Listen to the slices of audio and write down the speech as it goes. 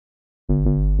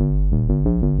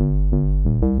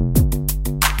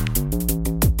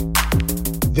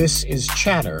This is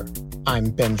Chatter. I'm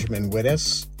Benjamin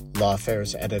Wittes,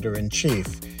 Lawfare's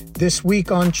editor-in-chief. This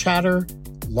week on Chatter,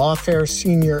 Lawfare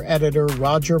senior editor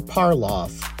Roger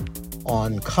Parloff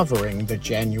on covering the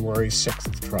January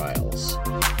 6th trials.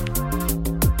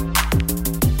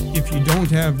 If you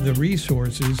don't have the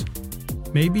resources,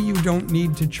 maybe you don't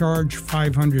need to charge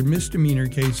 500 misdemeanor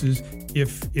cases.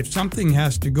 If something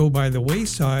has to go by the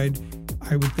wayside,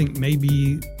 I would think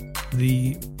maybe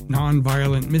the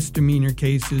nonviolent misdemeanor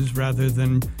cases rather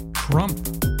than Trump.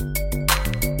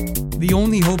 The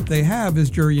only hope they have is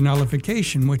jury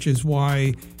nullification, which is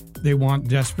why they want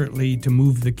desperately to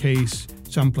move the case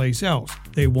someplace else.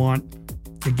 They want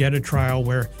to get a trial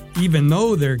where, even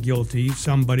though they're guilty,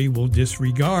 somebody will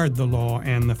disregard the law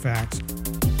and the facts.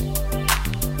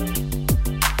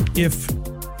 If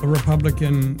a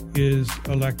Republican is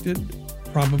elected,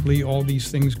 probably all these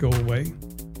things go away.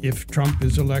 If Trump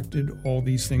is elected, all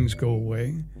these things go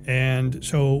away. And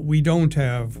so we don't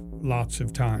have lots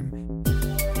of time.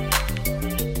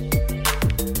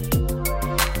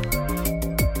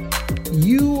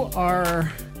 You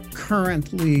are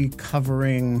currently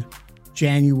covering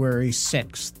January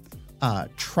 6th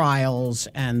trials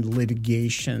and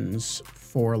litigations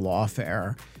for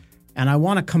Lawfare. And I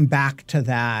want to come back to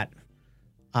that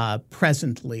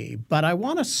presently. But I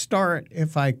want to start,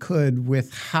 if I could,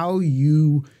 with how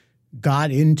you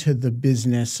got into the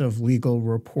business of legal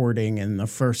reporting in the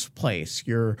first place.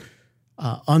 You're,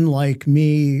 unlike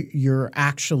me, you're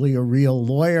actually a real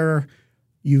lawyer.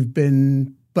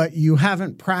 But you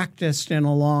haven't practiced in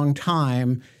a long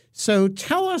time. So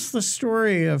tell us the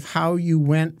story of how you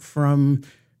went from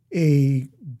a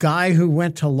guy who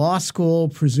went to law school,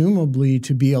 presumably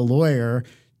to be a lawyer,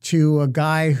 to a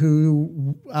guy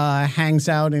who hangs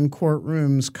out in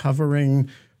courtrooms covering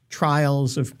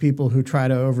trials of people who try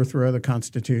to overthrow the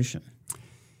Constitution.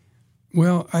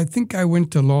 Well, I think I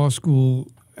went to law school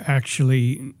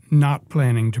actually not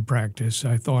planning to practice.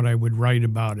 I thought I would write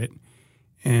about it.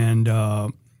 And I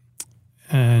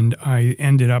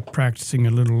ended up practicing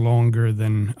a little longer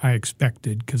than I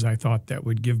expected because I thought that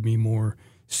would give me more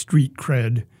street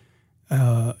cred.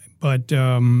 But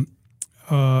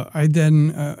I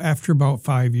then, after about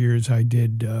 5 years, I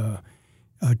did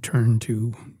turn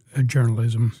to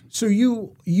journalism. So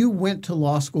you went to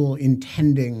law school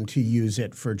intending to use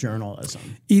it for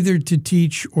journalism? Either to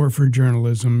teach or for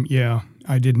journalism, yeah.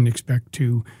 I didn't expect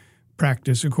to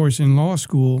practice. Of course, in law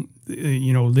school,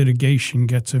 litigation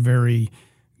gets a very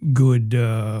good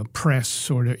press,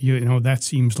 sort of, that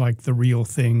seems like the real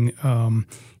thing.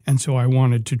 And so I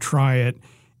wanted to try it,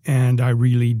 and I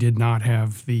really did not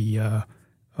have the,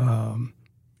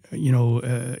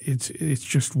 it's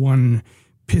just one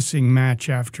pissing match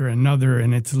after another,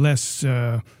 and it's less,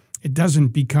 it doesn't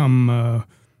become,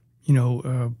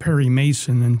 Perry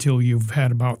Mason until you've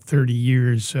had about 30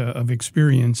 years of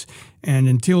experience. And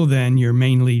until then, you're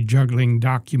mainly juggling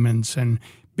documents and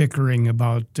bickering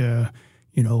about, you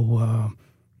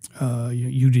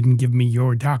didn't give me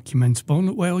your documents.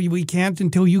 Well, we can't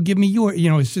until you give me your,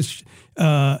 it's just,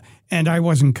 and I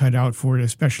wasn't cut out for it,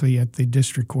 especially at the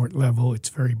district court level. It's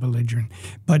very belligerent.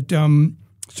 But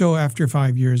so after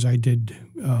 5 years, I did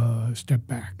step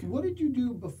back. What did you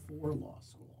do before law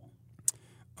school?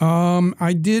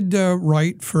 I did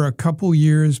write for a couple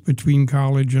years between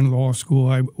college and law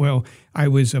school. I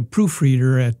was a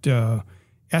proofreader at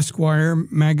Esquire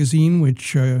magazine,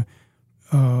 which,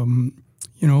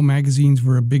 magazines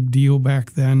were a big deal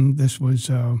back then. This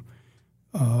was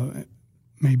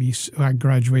maybe I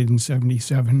graduated in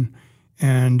 1977,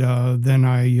 and then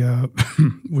I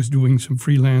was doing some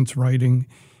freelance writing,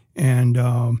 and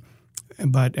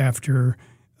but after.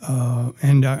 I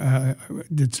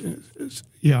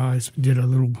did a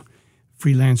little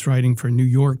freelance writing for New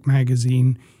York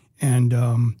Magazine, and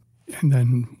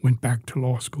then went back to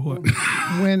law school.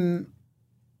 When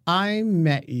I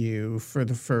met you for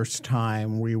the first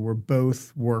time, we were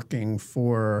both working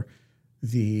for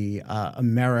the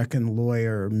American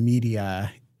lawyer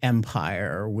media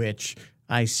empire, which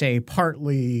I say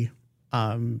partly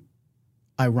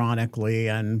ironically,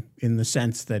 and in the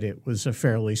sense that it was a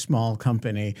fairly small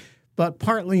company, but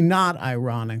partly not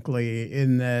ironically,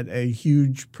 in that a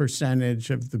huge percentage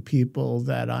of the people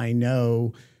that I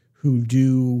know who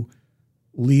do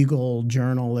legal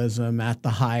journalism at the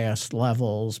highest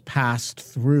levels passed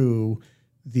through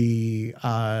the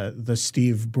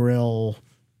Steve Brill,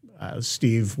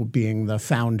 Steve being the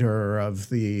founder of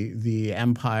the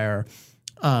empire,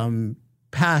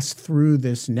 passed through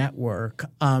this network.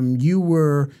 You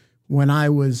were, when I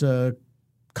was a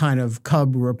kind of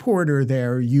cub reporter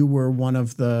there, you were one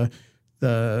of the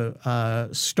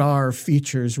star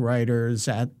features writers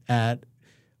at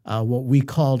what we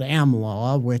called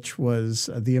AmLaw, which was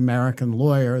the American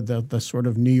Lawyer, the sort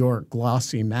of New York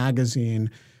glossy magazine.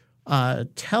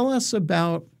 Tell us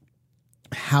about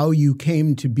how you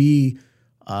came to be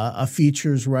a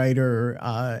features writer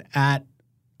at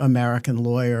American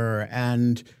Lawyer,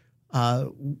 and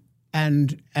for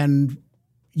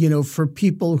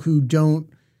people who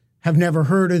have never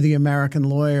heard of the American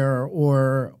Lawyer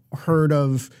or heard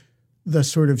of the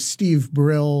sort of Steve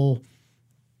Brill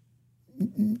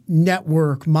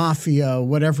network, mafia,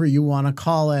 whatever you want to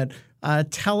call it,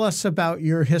 tell us about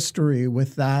your history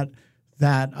with that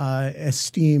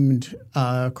esteemed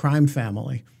crime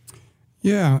family.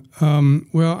 Yeah.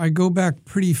 Well, I go back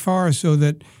pretty far, so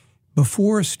that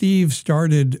before Steve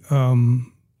started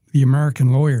the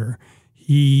American Lawyer,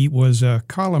 he was a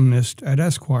columnist at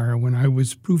Esquire when I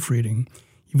was proofreading.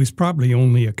 He was probably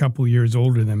only a couple years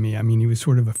older than me. I mean, he was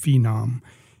sort of a phenom.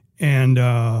 And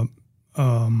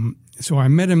so I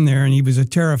met him there, and he was a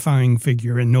terrifying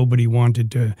figure, and nobody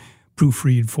wanted to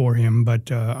proofread for him.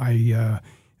 But I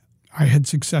had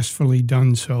successfully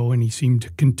done so, and he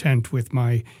seemed content with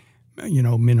my,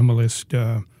 minimalist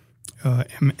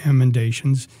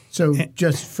emendations. So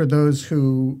just for those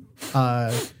who,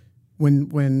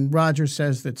 when Roger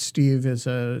says that Steve is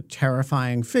a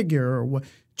terrifying figure,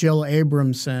 Jill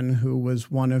Abramson, who was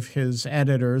one of his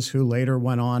editors, who later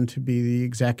went on to be the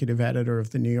executive editor of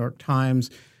the New York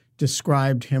Times,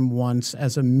 described him once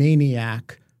as a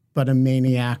maniac, but a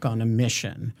maniac on a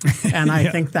mission. And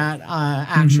I think that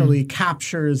actually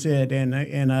captures it in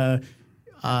a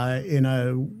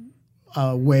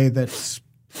way that's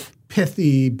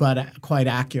pithy but quite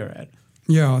accurate.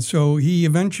 Yeah. So he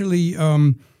eventually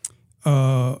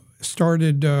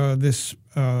started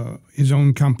his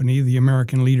own company, the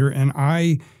American Leader, and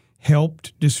I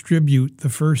helped distribute the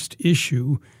first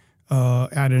issue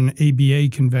at an ABA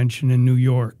convention in New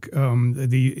York.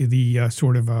 The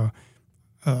sort of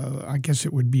I guess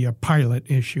it would be a pilot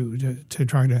issue to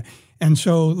try to. And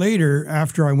so later,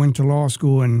 after I went to law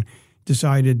school and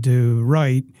decided to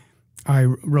write, I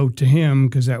wrote to him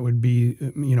because that would be,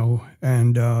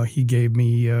 and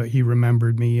he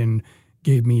remembered me and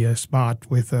gave me a spot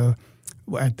with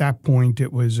at that point there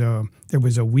was a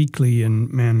weekly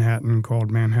in Manhattan called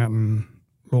Manhattan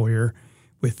Lawyer,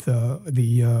 with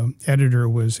the editor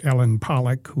was Ellen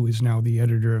Pollack, who is now the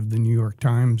editor of the New York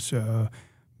Times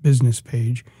business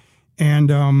page. And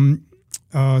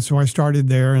so I started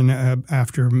there, and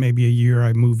after maybe a year,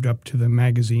 I moved up to the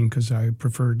magazine because I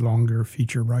preferred longer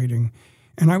feature writing.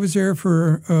 And I was there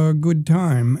for a good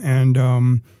time, and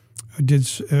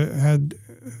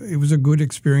it was a good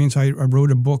experience. I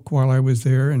wrote a book while I was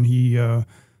there, and he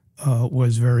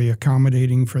was very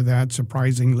accommodating for that.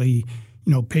 Surprisingly,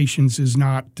 patience is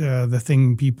not the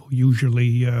thing people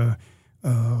usually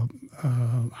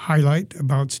highlight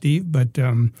about Steve, but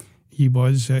he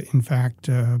was, in fact,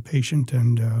 patient,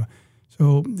 and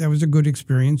so that was a good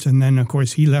experience. And then, of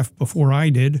course, he left before I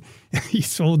did. He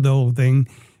sold the whole thing,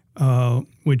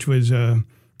 which was, and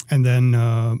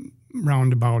then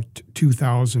round about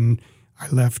 2000, I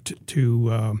left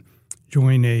to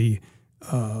join a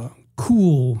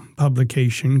cool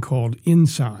publication called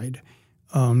Inside,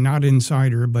 not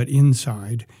Insider, but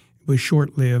Inside. It was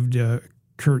short-lived.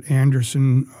 Kurt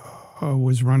Anderson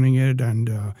was running it, and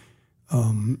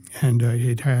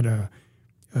it had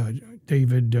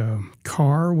David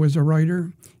Carr was a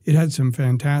writer. It had some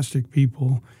fantastic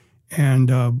people, and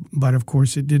but of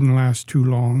course it didn't last too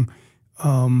long.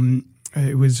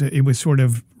 It was sort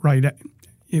of right.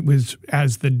 It was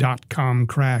as the .com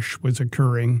crash was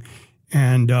occurring,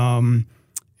 and then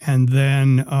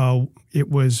it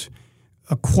was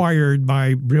acquired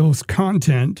by Brill's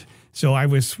Content. So I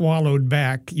was swallowed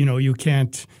back. You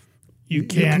can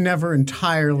never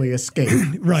entirely escape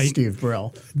right. Steve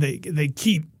Brill. They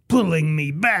keep pulling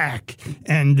me back,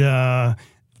 and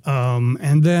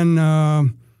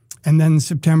then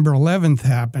September 11th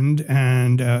happened,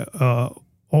 and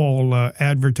all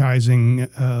advertising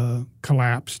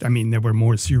collapsed. I mean, there were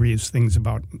more serious things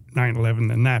about 9/11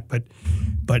 than that, but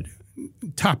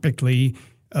topically,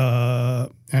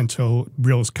 and so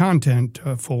Brill's Content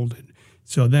folded.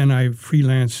 So then I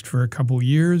freelanced for a couple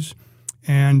years,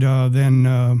 and then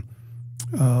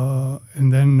Joe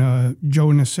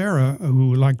Nacera,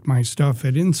 who liked my stuff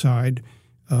at Inside,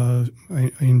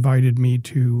 invited me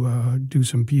to do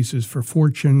some pieces for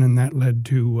Fortune, and that led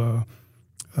to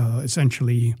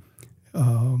essentially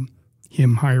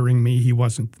him hiring me. He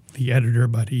wasn't the editor,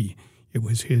 but he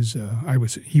was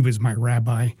my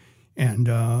rabbi, and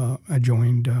I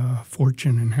joined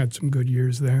Fortune and had some good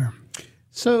years there.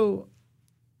 So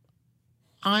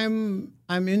I'm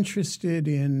interested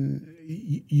in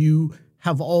you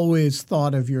have always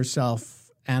thought of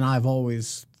yourself, and I've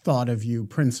always thought of you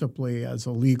principally as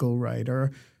a legal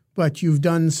writer, but you've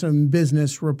done some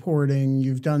business reporting,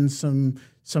 you've done some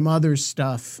other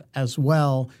stuff as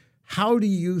well. How do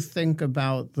you think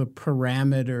about the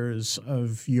parameters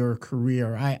of your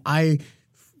career? I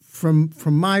from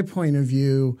my point of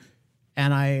view,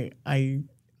 and I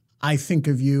think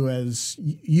of you as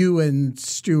you and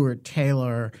Stuart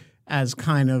Taylor as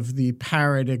kind of the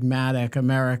paradigmatic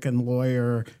American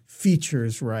lawyer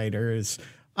features writers.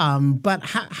 But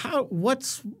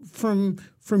what's from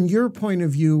your point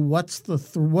of view? What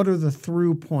are the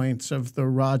through points of the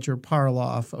Roger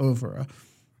Parloff oeuvre?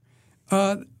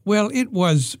 Well, it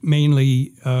was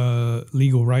mainly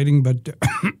legal writing, but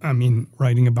I mean,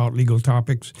 writing about legal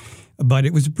topics. But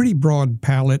it was a pretty broad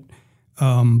palette,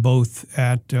 both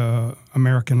at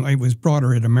American. It was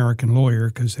broader at American Lawyer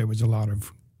because there was a lot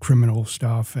of criminal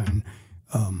stuff, and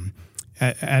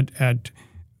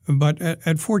but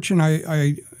at Fortune,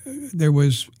 I there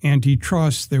was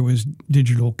antitrust, there was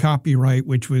digital copyright,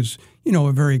 which was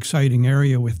a very exciting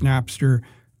area with Napster.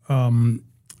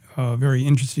 Very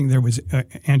interesting. There was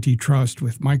antitrust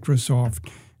with Microsoft.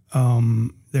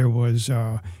 There was,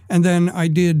 and then I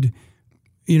did,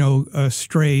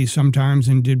 stray sometimes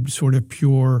and did sort of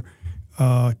pure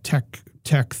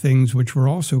tech things, which were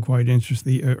also quite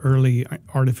interesting. The early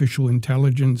artificial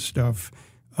intelligence stuff,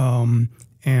 and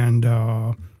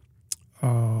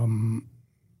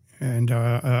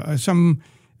some.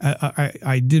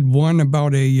 I did one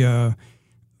about a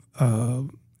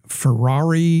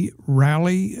Ferrari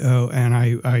rally, and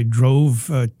I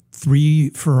drove 3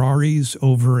 Ferraris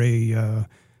over a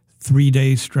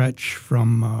 3-day stretch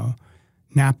from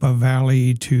Napa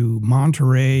Valley to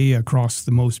Monterey across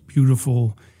the most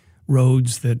beautiful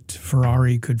roads that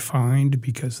Ferrari could find,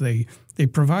 because they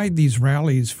provide these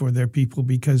rallies for their people,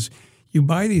 because you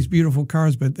buy these beautiful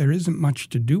cars, but there isn't much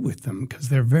to do with them because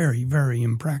they're very, very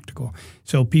impractical.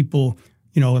 So people,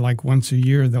 like once a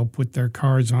year, they'll put their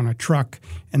cars on a truck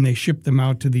and they ship them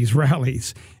out to these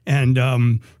rallies. And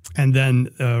then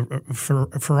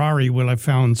Ferrari will have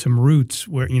found some routes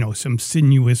where, some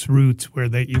sinuous routes where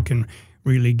you can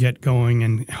really get going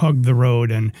and hug the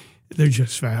road, and they're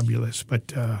just fabulous.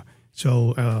 But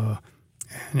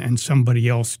and somebody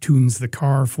else tunes the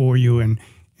car for you, and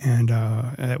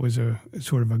that was a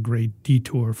sort of a great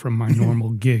detour from my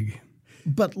normal gig.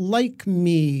 But like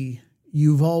me,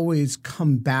 you've always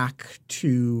come back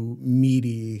to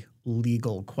meaty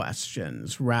legal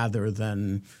questions rather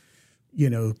than,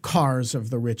 cars of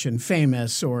the rich and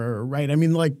famous, or, right? I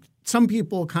mean, like, some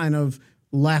people kind of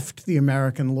left the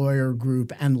American Lawyer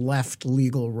Group and left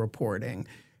legal reporting.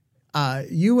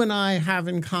 You and I have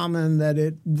in common that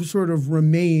it sort of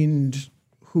remained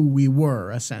who we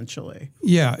were, essentially.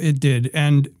 Yeah, it did.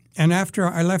 And after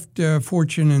I left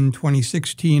Fortune in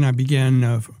 2016, I began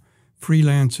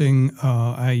freelancing.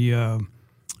 I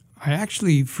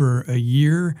actually, for a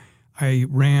year, I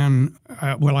ran,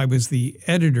 I was the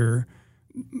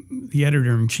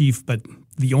editor-in-chief, but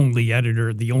the only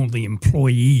editor, the only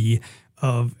employee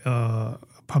of a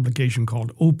publication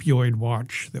called Opioid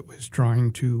Watch that was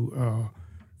trying to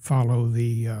follow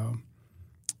the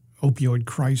opioid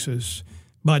crisis.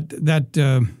 But that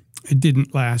it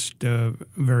didn't last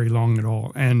very long at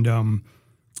all, and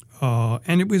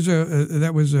it was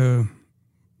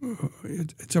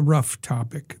it's a rough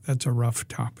topic. That's a rough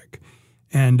topic,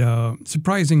 and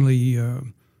surprisingly,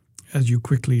 as you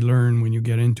quickly learn when you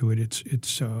get into it,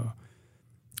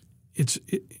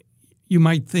 you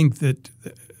might think that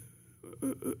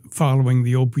following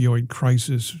the opioid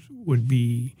crisis would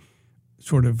be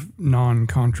sort of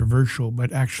non-controversial,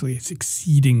 but actually it's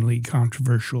exceedingly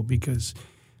controversial, because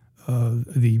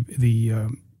the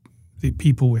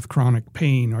people with chronic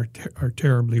pain are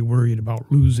terribly worried about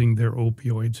losing their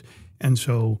opioids, and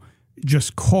so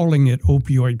just calling it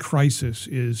opioid crisis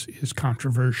is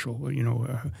controversial,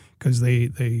 because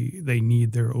they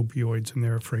need their opioids and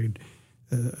they're afraid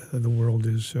the world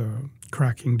is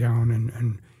cracking down,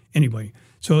 and anyway,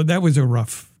 so that was a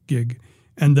rough gig,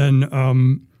 and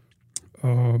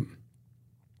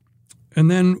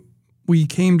then we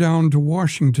came down to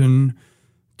Washington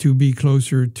to be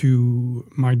closer to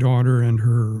my daughter and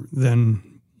her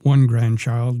then one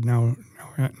grandchild, now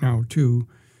 2,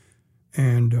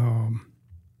 and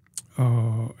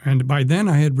by then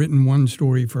I had written one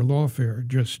story for Lawfare,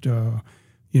 just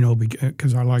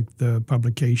because I liked the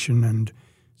publication, and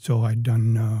so I'd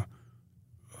done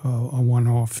a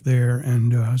one-off there,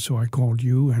 and so I called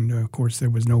you, and of course there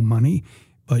was no money,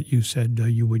 but you said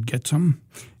you would get some,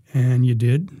 And you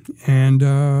did, and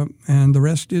the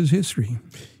rest is history.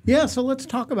 Yeah, so let's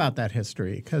talk about that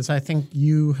history, because I think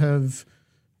you have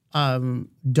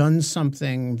done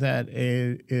something that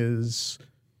is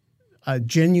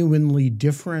genuinely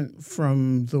different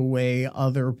from the way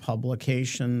other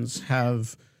publications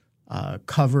have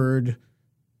covered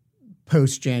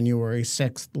post-January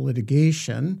 6th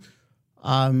litigation.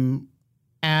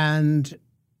 And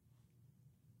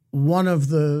one of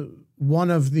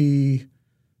the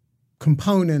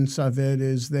components of it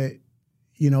is that,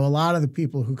 a lot of the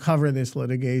people who cover this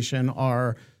litigation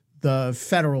are the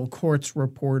federal courts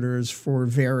reporters for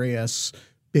various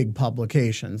big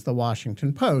publications, the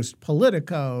Washington Post,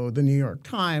 Politico, the New York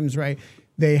Times, right?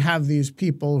 They have these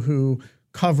people who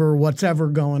cover what's ever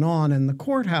going on in the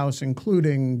courthouse,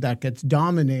 including that gets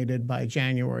dominated by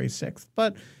January 6th.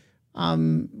 But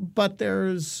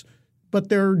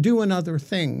they're doing other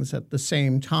things at the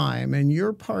same time. And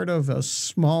you're part of a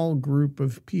small group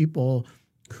of people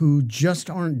who just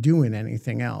aren't doing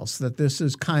anything else, that this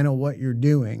is kind of what you're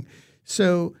doing.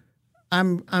 So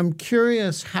I'm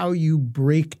curious how you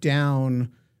break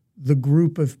down the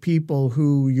group of people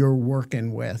who you're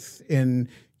working with, and,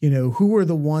 who are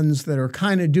the ones that are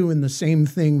kind of doing the same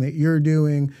thing that you're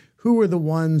doing, who are the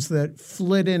ones that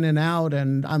flit in and out,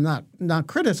 and I'm not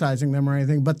criticizing them or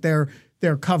anything, but they're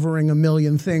covering a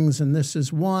million things, and this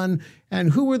is one.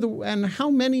 And and how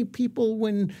many people,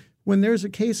 when there's a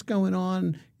case going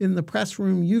on in the press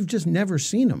room, you've just never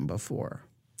seen them before?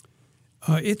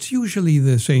 It's usually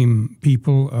the same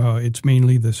people. It's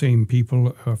mainly the same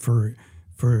people for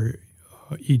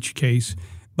each case.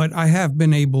 But I have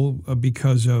been able,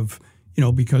 because we're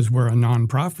a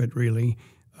nonprofit, really,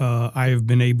 I have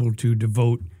been able to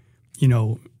devote,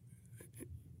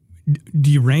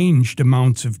 deranged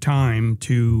amounts of time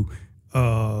to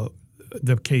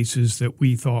the cases that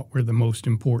we thought were the most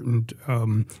important,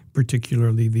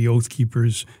 particularly the Oath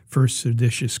Keepers' first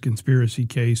seditious conspiracy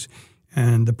case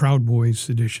and the Proud Boys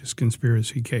seditious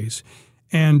conspiracy case.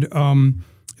 And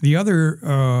the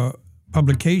other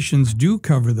publications do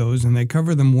cover those, and they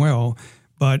cover them well,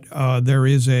 but there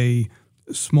is a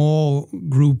small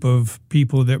group of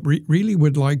people that really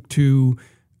would like to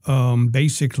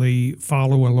basically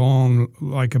follow along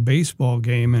like a baseball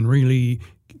game and really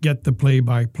get the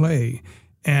play-by-play.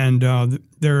 And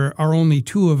there are only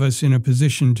two of us in a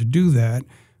position to do that.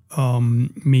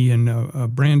 Me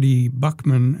and Brandy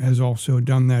Buckman has also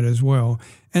done that as well.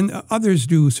 And others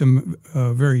do some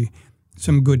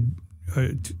good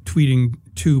tweeting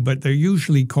too, but they're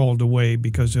usually called away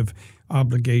because of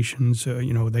obligations.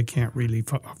 They can't really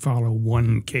follow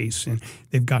one case, and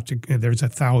they've got to. There's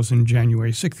 1,000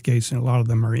 January 6th case, and a lot of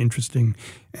them are interesting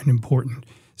and important.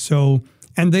 So,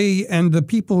 and the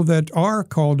people that are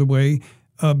called away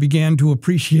began to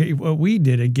appreciate what we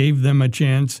did. It gave them a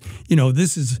chance.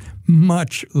 This is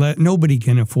much less. Nobody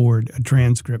can afford a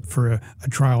transcript for a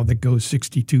trial that goes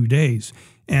 62 days,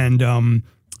 and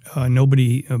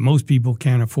most people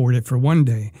can't afford it for one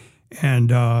day. And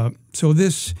so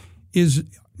this is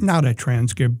not a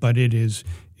transcript, but it is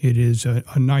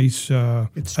a nice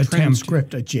it's attempt.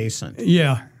 Transcript adjacent.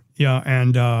 Yeah,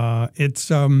 and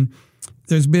it's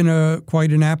there's been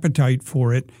quite an appetite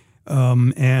for it,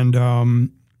 and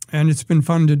it's been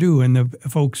fun to do. And the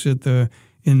folks in the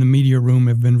media room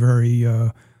have been very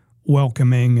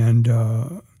welcoming and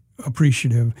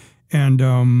appreciative. And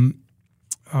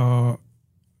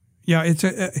it's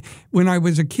when I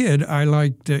was a kid, I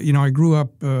liked, I grew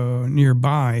up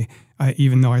nearby,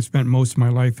 even though I spent most of my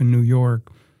life in New York.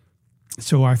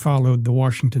 So I followed the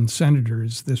Washington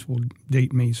Senators. This will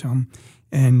date me some.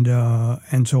 And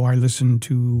so I listened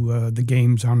to the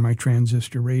games on my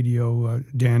transistor radio,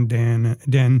 Dan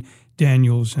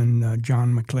Daniels and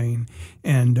John McClain.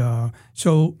 And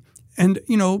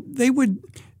they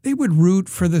would root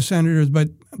for the Senators, but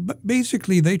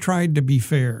basically they tried to be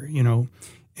fair,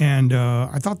 And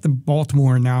I thought the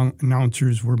Baltimore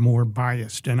announcers were more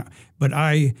biased, but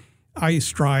I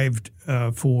strived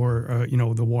for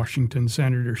the Washington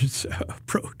Senators'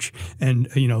 approach, and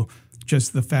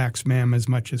just the facts, ma'am, as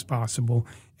much as possible.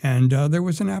 And there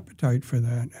was an appetite for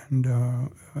that,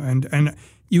 and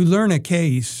you learn a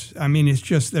case. I mean, it's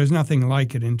just there's nothing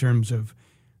like it in terms of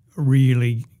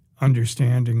really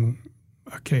understanding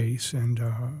a case, and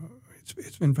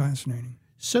it's been fascinating.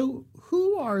 So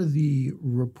who are the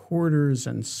reporters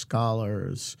and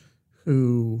scholars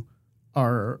who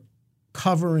are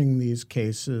covering these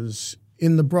cases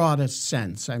in the broadest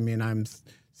sense? I mean, I'm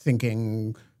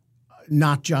thinking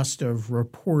not just of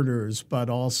reporters, but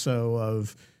also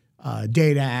of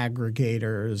data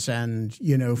aggregators and,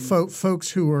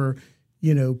 folks who are,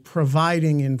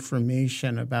 providing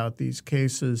information about these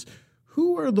cases,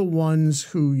 who are the ones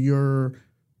who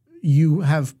you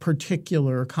have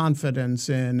particular confidence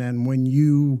in? And when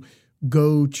you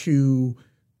go to,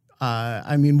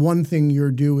 one thing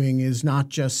you're doing is not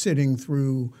just sitting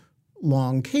through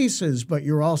long cases, but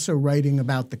you're also writing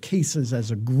about the cases as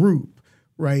a group,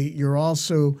 right? You're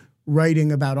also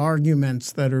writing about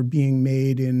arguments that are being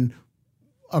made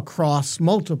across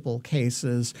multiple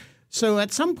cases. So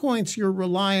at some points, you're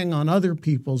relying on other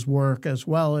people's work as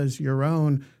well as your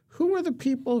own. Who are the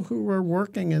people who are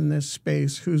working in this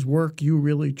space whose work you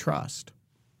really trust?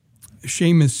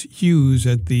 Seamus Hughes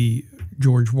at the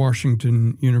George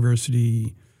Washington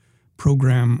University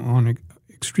program on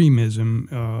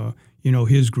extremism,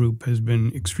 his group has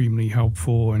been extremely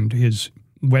helpful, and his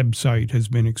website has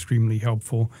been extremely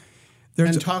helpful.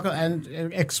 And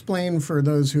explain for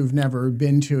those who've never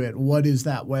been to it, what is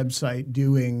that website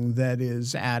doing that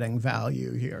is adding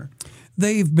value here?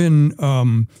 They've been,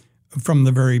 from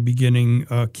the very beginning,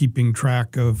 keeping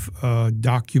track of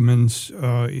documents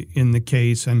in the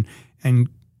case and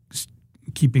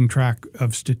keeping track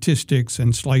of statistics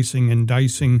and slicing and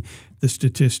dicing the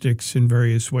statistics in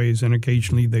various ways. And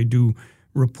occasionally they do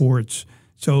reports.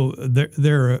 So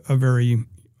they're a very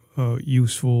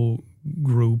useful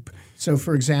group. So,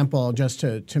 for example, just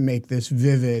to make this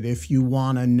vivid, if you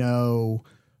want to know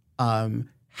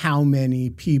how many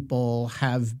people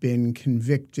have been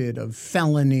convicted of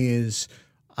felonies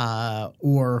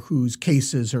or whose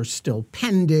cases are still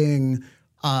pending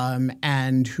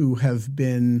and who have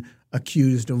been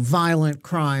accused of violent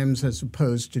crimes as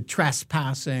opposed to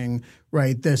trespassing,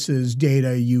 right? This is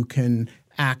data you can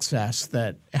access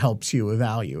that helps you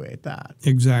evaluate that.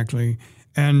 Exactly.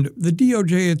 And the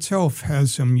DOJ itself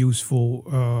has some useful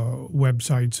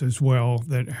websites as well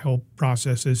that help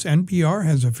process this. NPR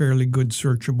has a fairly good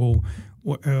searchable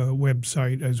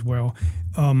website as well.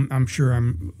 I'm sure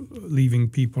I'm leaving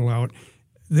people out.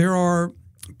 There are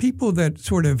people that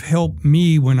sort of help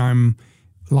me when I'm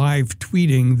live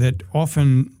tweeting that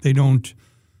often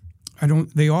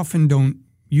they often don't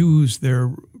use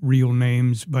their real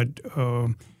names, but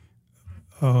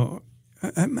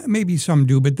maybe some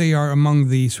do, but they are among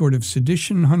the sort of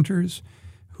sedition hunters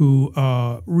who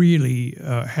really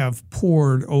have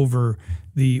poured over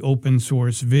the open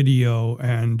source video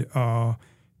and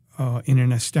in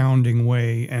an astounding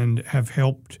way, and have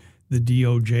helped the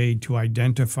DOJ to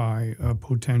identify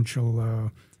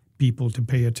potential people to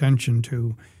pay attention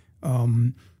to.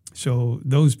 So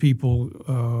those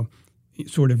people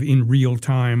sort of in real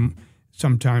time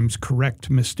sometimes correct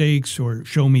mistakes or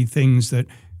show me things that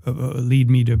lead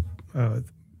me to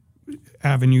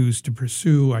avenues to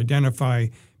pursue, identify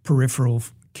peripheral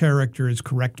characters,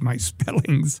 correct my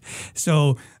spellings.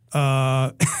 So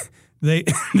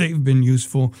they've been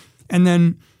useful. And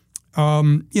then,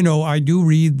 I do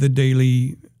read the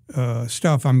daily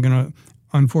stuff.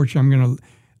 Unfortunately, I'm going to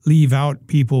leave out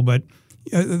people, but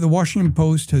the Washington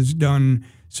Post has done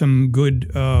some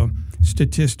good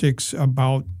statistics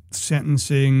about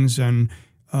sentencings, and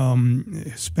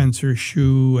Spencer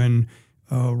Shue and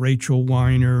Rachel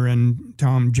Weiner and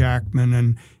Tom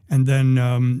Jackman, and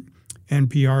then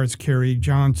NPR's Carrie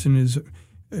Johnson is,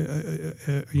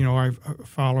 I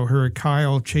follow her.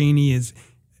 Kyle Cheney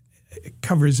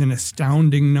covers an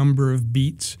astounding number of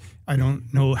beats. I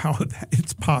don't know how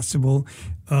it's possible.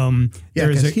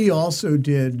 Because he also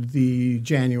did the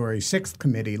January 6th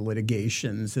committee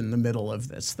litigations in the middle of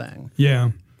this thing.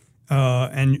 Yeah.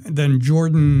 And then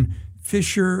Jordan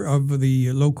Fisher of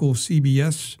the local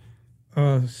CBS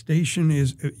station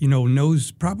is,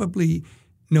 knows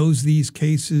these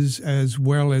cases as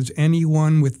well as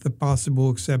anyone, with the possible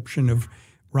exception of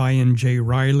Ryan J.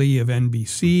 Riley of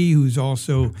NBC, who's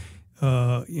also,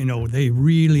 they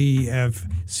really have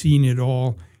seen it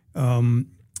all.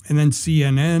 And then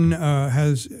CNN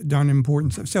has done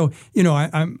important stuff. So,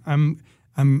 I'm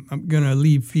going to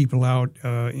leave people out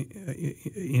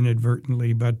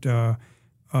inadvertently, but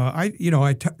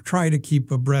I try to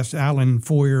keep abreast. Alan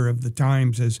Foyer of the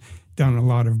Times has done a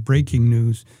lot of breaking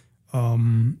news.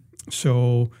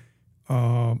 So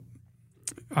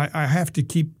I have to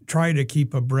try to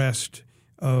keep abreast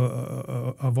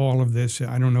of all of this.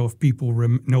 I don't know if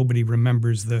nobody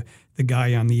remembers the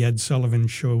guy on the Ed Sullivan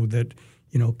Show that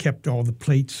kept all the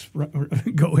plates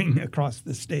going across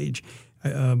the stage,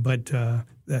 but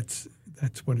that's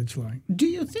what it's like. Do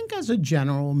you think, as a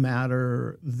general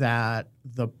matter, that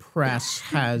the press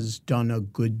has done a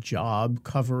good job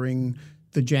covering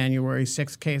the January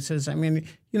 6th cases? I mean,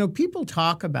 people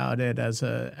talk about it as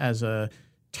a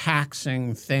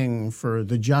taxing thing for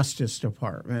the Justice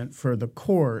Department, for the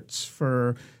courts,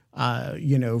 for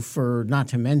for not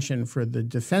to mention for the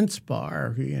defense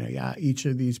bar, each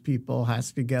of these people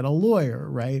has to get a lawyer,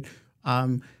 right?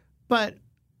 But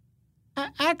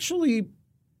actually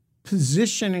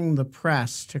positioning the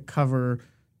press to cover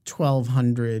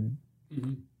 1,200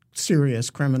 serious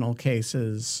criminal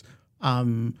cases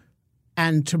and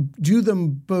to do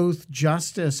them both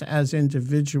justice as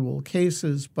individual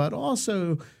cases, but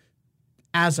also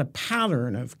as a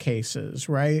pattern of cases,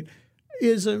 right,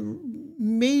 is a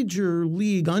major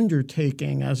league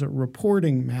undertaking as a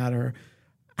reporting matter.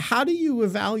 How do you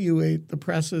evaluate the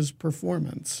press's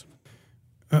performance?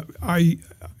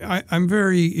 I'm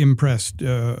very impressed,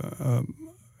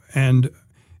 and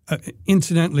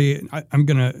incidentally, I'm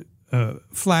going to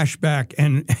flash back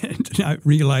and I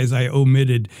realize I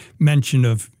omitted mention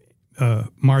of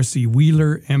Marcy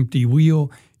Wheeler, Empty Wheel.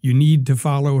 You need to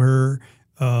follow her,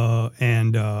 because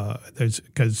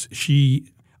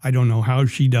I don't know how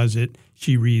she does it.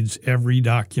 She reads every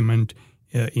document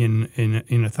in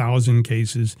 1,000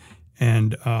 cases,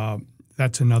 and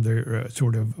that's another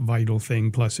sort of vital thing.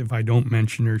 Plus, if I don't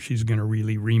mention her, she's going to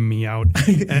really ream me out.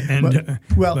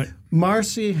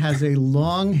 Marcy has a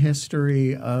long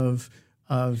history of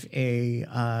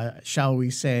a shall we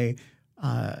say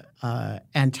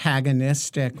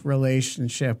antagonistic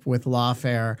relationship with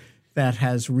lawfare that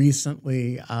has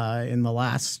recently, in the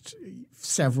last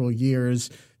several years,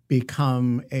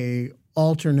 become a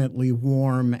alternately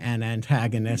warm and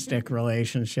antagonistic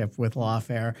relationship with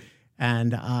lawfare.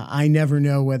 And I never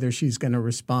know whether she's going to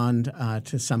respond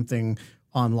to something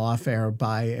on lawfare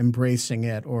by embracing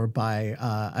it or by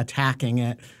attacking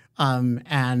it.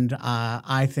 And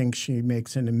I think she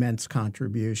makes an immense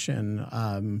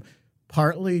contribution,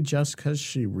 partly just because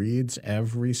she reads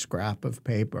every scrap of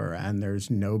paper, and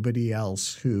there's nobody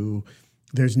else who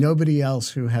has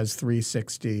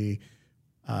 360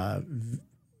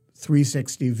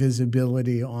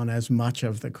 visibility on as much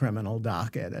of the criminal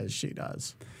docket as she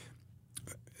does.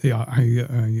 Yeah,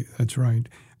 that's right.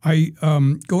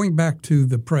 Going back to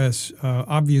the press,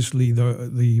 obviously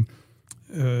the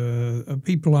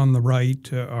people on the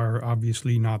right are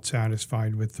obviously not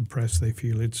satisfied with the press. They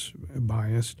feel it's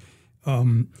biased.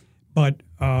 But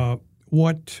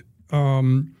what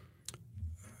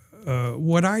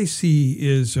I see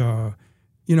is,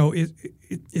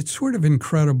 it's sort of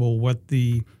incredible what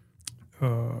the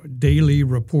daily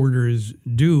reporters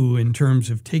do in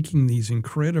terms of taking these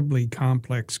incredibly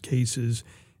complex cases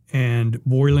and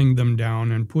boiling them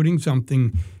down and putting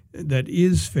something that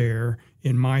is fair,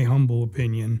 in my humble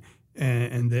opinion,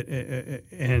 and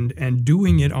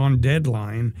doing it on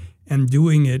deadline and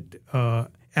doing it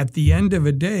at the end of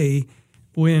a day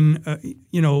when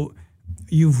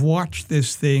you've watched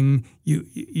this thing,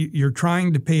 you're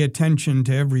trying to pay attention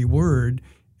to every word,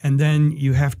 and then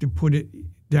you have to put it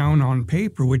down on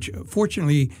paper, which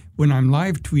fortunately when I'm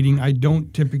live tweeting, I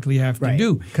don't typically have to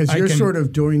do. Because you're sort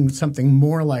of doing something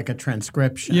more like a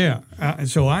transcription. Yeah.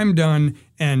 So I'm done.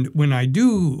 And when I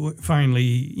do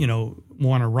finally,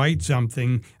 want to write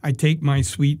something, I take my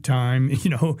sweet time,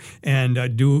 and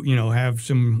have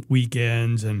some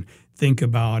weekends and think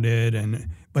about it.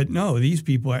 But no, these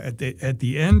people at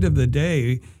the end of the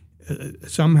day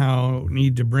somehow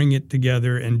need to bring it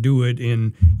together and do it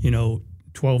in,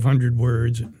 1,200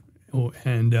 words,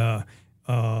 and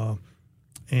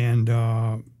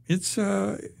it's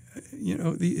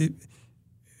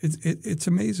it's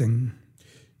amazing.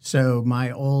 So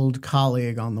my old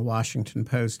colleague on the Washington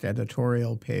Post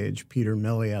editorial page, Peter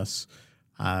Milius,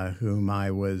 whom I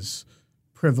was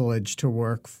privileged to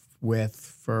work with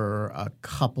for a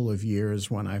couple of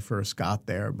years when I first got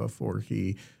there before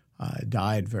he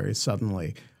died very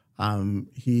suddenly.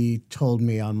 He told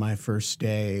me on my first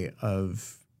day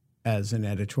as an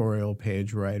editorial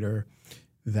page writer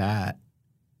that,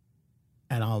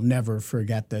 and I'll never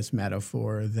forget this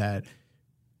metaphor, that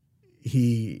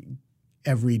he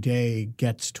every day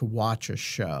gets to watch a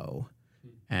show,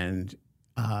 and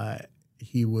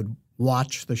he would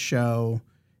watch the show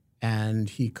and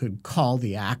he could call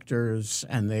the actors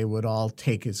and they would all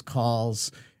take his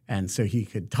calls, and so he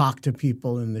could talk to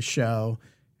people in the show.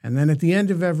 And then at the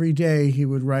end of every day, he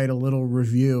would write a little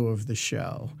review of the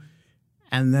show.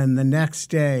 And then the next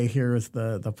day, here's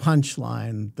the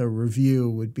punchline, the review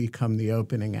would become the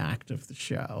opening act of the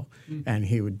show, and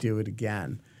he would do it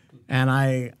again. And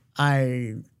I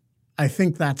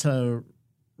think that's a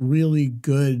really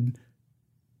good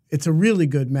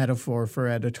metaphor for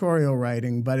editorial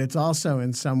writing, but it's also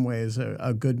in some ways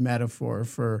a good metaphor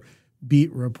for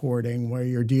beat reporting, where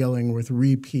you're dealing with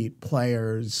repeat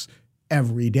players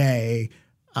every day,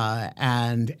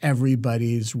 and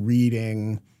everybody's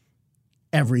reading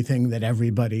everything that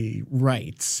everybody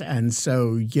writes. And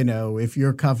so, if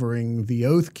you're covering the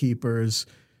Oath Keepers,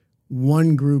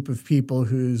 one group of people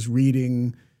who's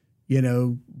reading,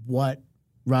 what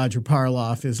Roger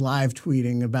Parloff is live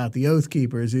tweeting about the Oath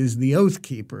Keepers is the Oath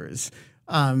Keepers.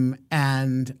 And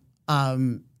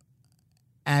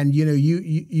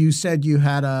you said you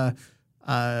had a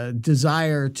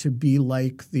desire to be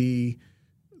like the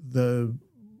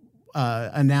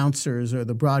announcers or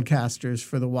the broadcasters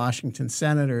for the Washington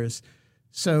Senators.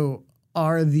 So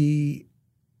are the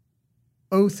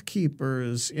Oath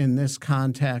Keepers in this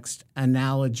context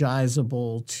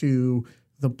analogizable to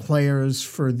the players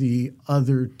for the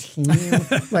other team?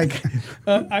 Like,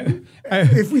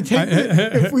 if we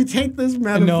take this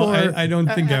metaphor, no, I don't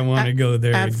think I want to go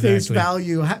there at exactly. face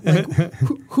value. Like,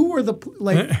 who are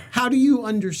how do you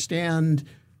understand?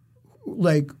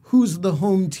 Like, who's the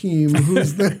home team?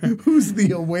 Who's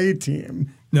the away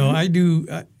team? No, I do.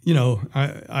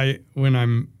 I when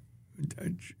I'm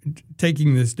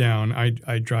taking this down,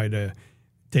 I try to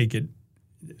take it.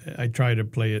 I try to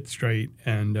play it straight,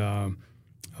 and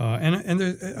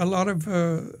there's a lot of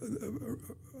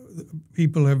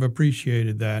people have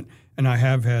appreciated that, and I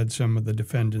have had some of the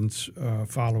defendants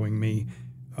following me,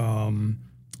 and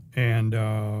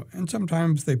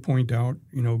sometimes they point out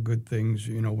good things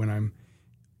when I'm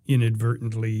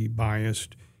inadvertently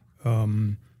biased,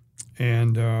 I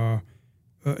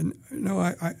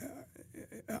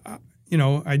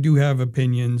do have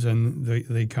opinions, and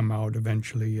they come out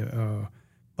eventually,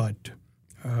 but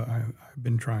I've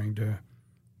been trying to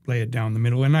play it down the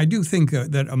middle. And I do think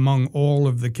that among all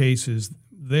of the cases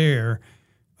there,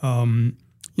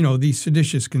 these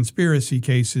seditious conspiracy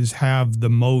cases have the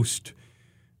most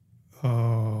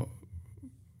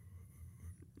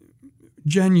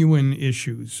genuine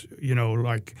issues,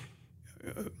 like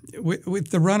with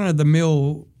the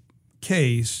run-of-the-mill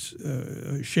case,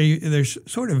 there's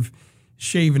sort of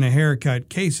shave and a haircut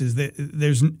cases.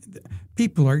 There's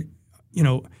people are,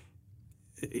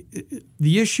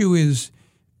 the issue is,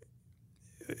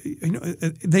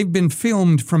 they've been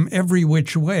filmed from every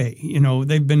which way.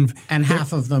 And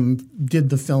half of them did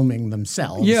the filming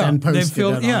themselves. Yeah, and posted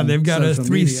it on they've got a social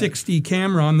 360 media.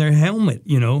 camera on their helmet.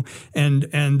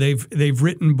 And they've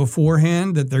written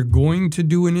beforehand that they're going to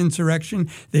do an insurrection.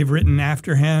 They've written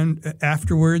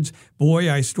afterwards.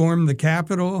 Boy, I stormed the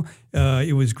Capitol.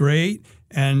 It was great.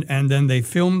 And then they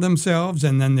filmed themselves.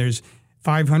 And then there's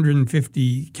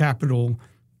 550 Capitol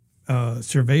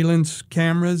surveillance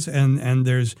cameras, and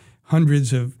there's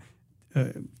hundreds of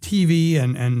TV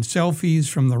and selfies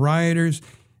from the rioters.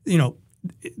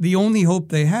 The only hope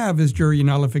they have is jury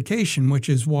nullification, which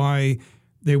is why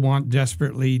they want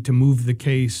desperately to move the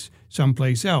case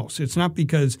someplace else. It's not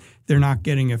because they're not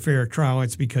getting a fair trial.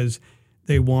 It's because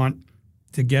they want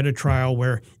to get a trial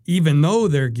where, even though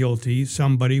they're guilty,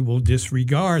 somebody will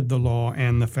disregard the law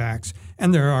and the facts.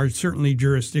 And there are certainly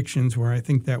jurisdictions where I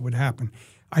think that would happen.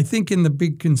 I think in the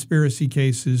big conspiracy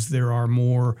cases, there are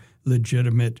more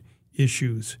legitimate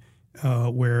issues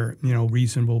where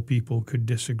reasonable people could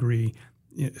disagree,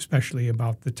 especially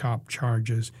about the top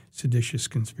charges, seditious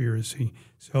conspiracy.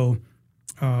 And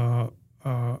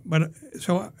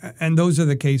those are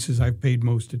the cases I've paid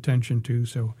most attention to.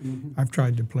 So I've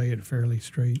tried to play it fairly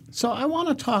straight. So I want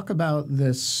to talk about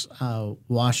this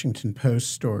Washington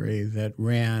Post story that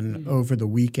ran over the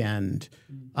weekend,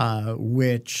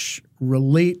 which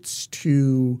relates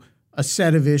to a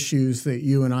set of issues that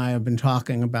you and I have been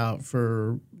talking about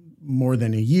for more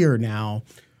than a year now,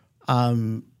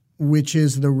 which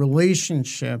is the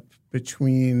relationship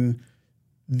between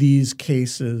these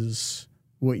cases,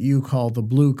 what you call the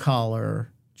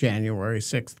blue-collar January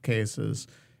 6th cases,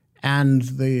 and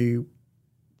the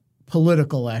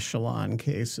political echelon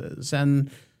cases. And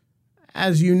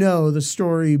as you know, the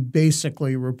story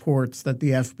basically reports that the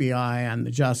FBI and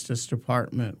the Justice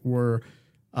Department were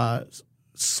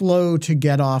slow to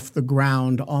get off the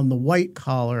ground on the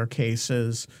white-collar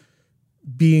cases,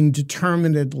 being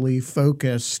determinedly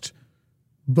focused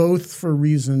both for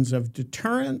reasons of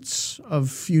deterrence of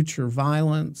future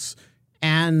violence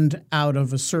and out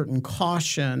of a certain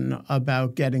caution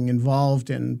about getting involved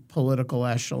in political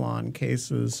echelon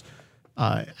cases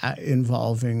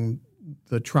involving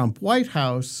the Trump White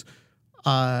House,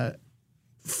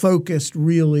 focused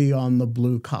really on the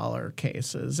blue-collar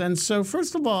cases. And so,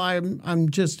 first of all, I'm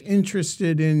just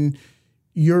interested in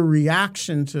your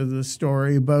reaction to the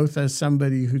story, both as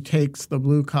somebody who takes the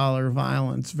blue-collar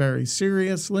violence very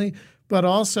seriously, but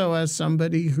also as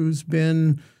somebody who's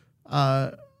been,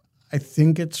 I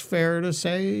think it's fair to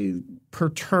say,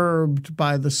 perturbed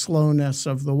by the slowness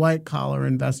of the white-collar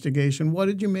investigation. What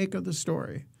did you make of the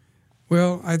story?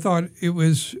 Well, I thought it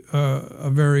was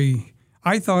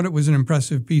I thought it was an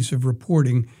impressive piece of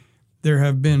reporting. There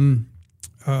have been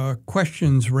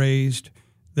questions raised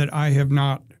that I have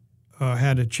not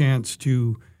had a chance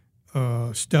to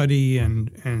study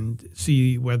and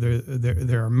see whether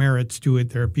there are merits to it.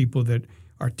 There are people that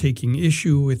are taking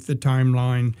issue with the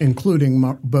timeline.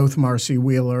 Including both Marcy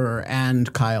Wheeler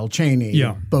and Kyle Cheney,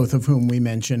 both of whom we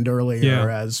mentioned earlier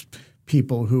as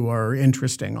people who are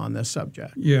interesting on this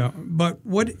subject. Yeah, but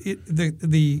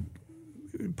the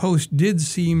Post did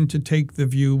seem to take the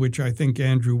view, which I think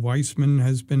Andrew Weissman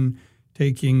has been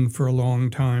taking for a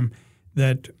long time,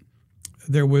 that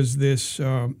there was this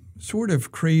sort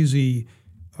of crazy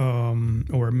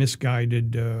or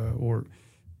misguided or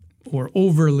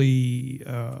overly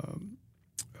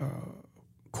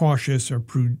cautious or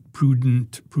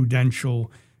prudential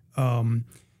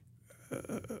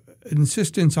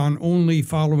insistence on only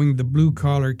following the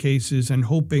blue-collar cases and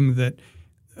hoping that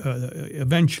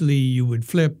eventually you would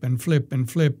flip and flip and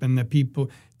flip, and the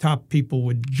top people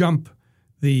would jump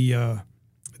the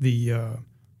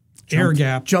air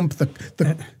gap, jump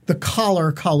the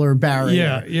collar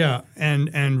barrier,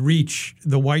 and reach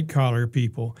the white collar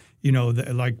people. You know,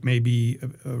 like maybe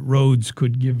Rhodes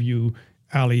could give you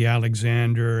Ali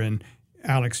Alexander and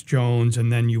Alex Jones,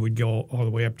 and then you would go all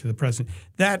the way up to the president.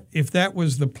 That, if that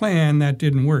was the plan, that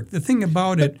didn't work. The thing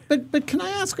about it... But can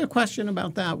I ask a question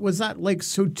about that? Was that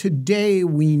so today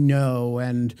we know,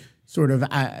 and sort of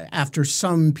after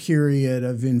some period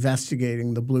of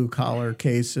investigating the blue-collar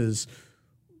cases,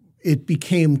 it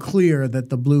became clear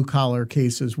that the blue-collar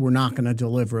cases were not going to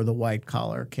deliver the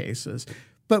white-collar cases.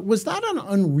 But was that an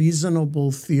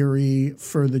unreasonable theory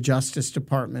for the Justice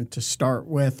Department to start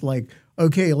with?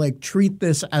 Treat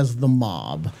this as the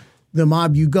mob. The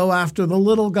mob, you go after the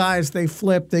little guys, they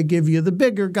flip, they give you the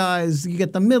bigger guys, you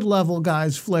get the mid-level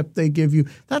guys flip, they give you.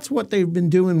 That's what they've been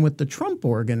doing with the Trump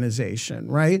organization,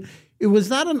 right? Was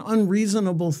that an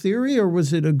unreasonable theory, or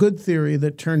was it a good theory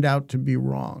that turned out to be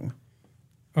wrong?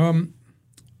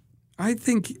 I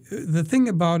think the thing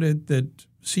about it that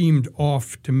seemed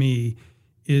off to me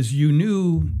is you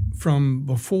knew from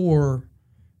before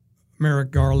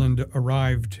Merrick Garland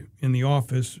arrived in the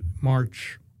office,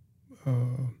 March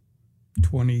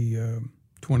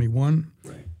 2021.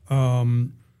 Right.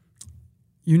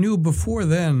 You knew before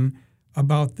then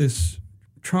about this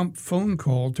Trump phone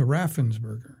call to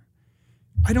Raffensperger.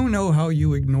 I don't know how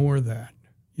you ignore that.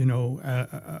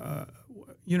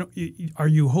 Are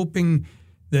you hoping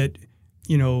that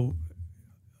 2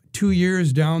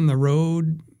 years down the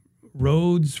road,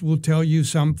 Rhodes will tell you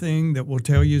something that will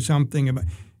tell you something about?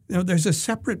 There's a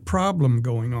separate problem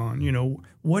going on.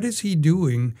 What is he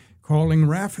doing calling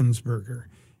Raffensperger?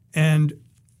 And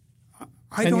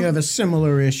you have a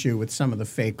similar issue with some of the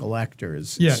fake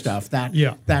electors stuff.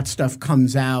 That stuff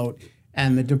comes out,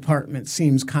 and the department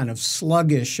seems kind of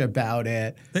sluggish about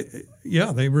it.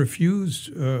 They refuse.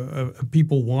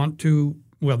 People want to.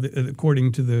 Well,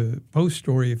 according to the Post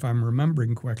story, if I'm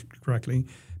remembering correctly,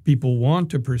 people want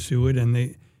to pursue it,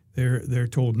 and they're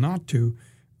told not to.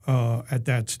 At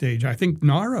that stage, I think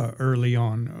NARA early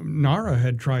on, NARA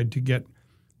had tried to get,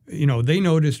 they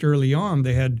noticed early on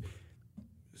they had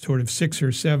sort of 6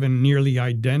 or 7 nearly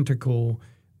identical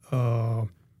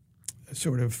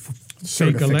sort of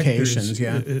fake electors,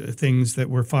 things that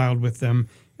were filed with them.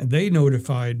 And they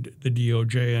notified the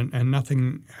DOJ, and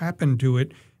nothing happened to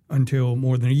it until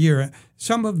more than a year.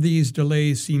 Some of these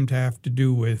delays seem to have to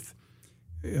do with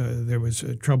there was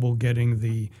trouble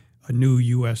getting a new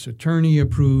U.S. attorney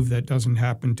approved. That doesn't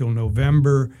happen until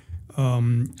November.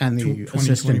 And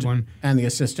the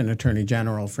assistant attorney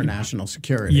general for national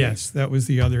security. Yes, that was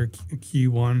the other key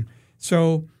one.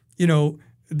 So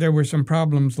there were some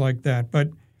problems like that. But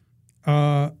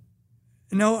no,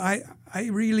 I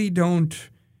really don't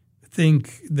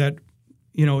think that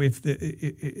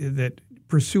that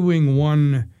pursuing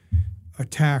one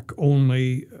attack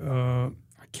only. I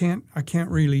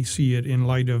can't really see it in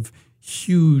light of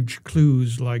huge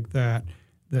clues like that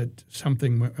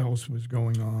something else was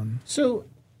going on. So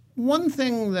one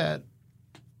thing that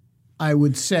I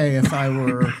would say if I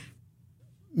were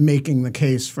making the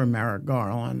case for Merrick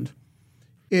Garland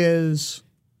is,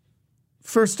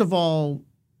 first of all,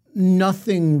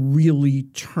 nothing really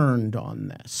turned on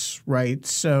this, right?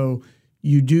 So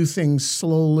you do things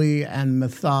slowly and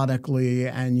methodically,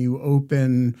 and you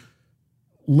open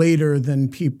later than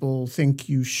people think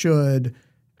you should.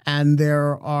 And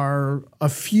there are a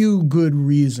few good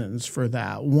reasons for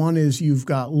that. One is you've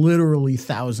got literally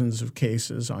thousands of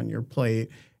cases on your plate.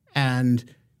 And,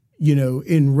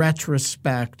 in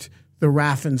retrospect, the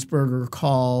Raffensperger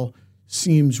call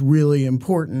seems really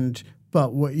important,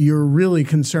 but what you're really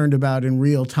concerned about in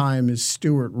real time is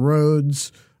Stuart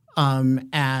Rhodes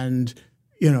and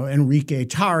Enrique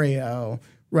Tarrio,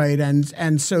 right?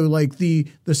 And so like the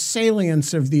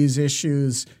salience of these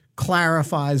issues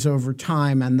clarifies over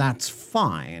time, and that's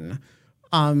fine.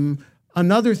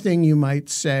 Another thing you might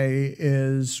say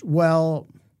is, well,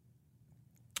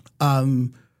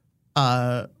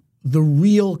 the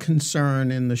real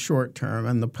concern in the short term,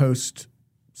 and the Post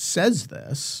says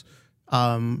this,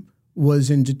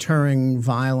 was in deterring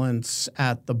violence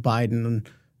at the Biden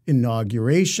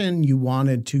inauguration. You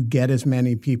wanted to get as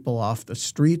many people off the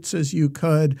streets as you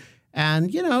could.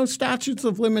 And, statutes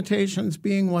of limitations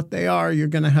being what they are, you're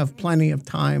going to have plenty of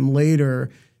time later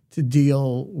to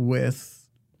deal with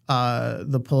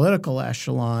the political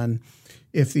echelon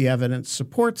if the evidence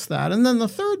supports that. And then the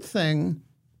third thing,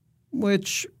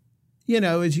 which,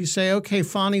 is you say, okay,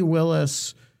 Fani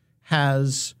Willis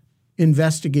has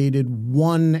investigated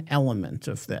one element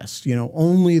of this,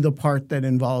 only the part that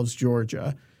involves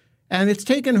Georgia. And it's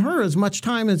taken her as much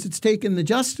time as it's taken the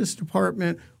Justice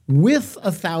Department with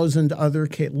 1,000 other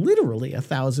literally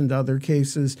 1,000 other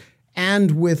cases,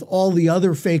 and with all the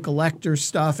other fake elector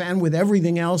stuff, and with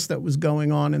everything else that was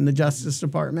going on in the Justice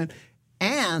Department,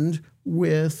 and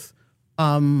with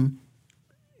the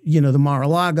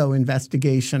Mar-a-Lago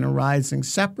investigation arising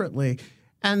separately.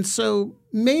 And so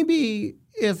maybe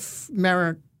if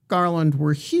Merrick Garland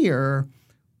were here,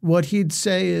 what he'd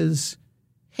say is,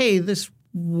 hey, this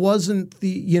wasn't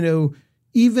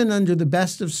even under the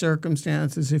best of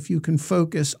circumstances, if you can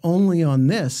focus only on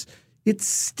this, it's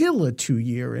still a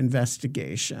 2-year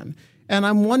investigation. And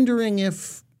I'm wondering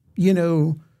if,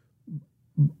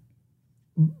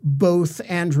 both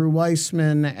Andrew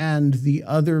Weissman and the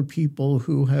other people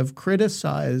who have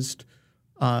criticized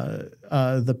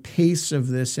the pace of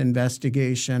this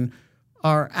investigation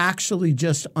are actually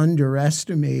just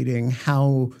underestimating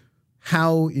how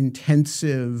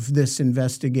intensive this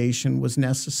investigation was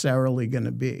necessarily going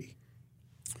to be.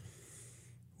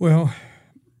 Well,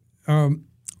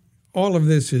 all of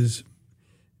this is,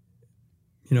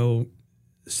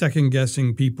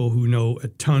 second-guessing people who know a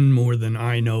ton more than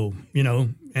I know,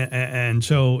 and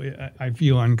so I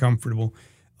feel uncomfortable.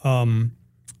 But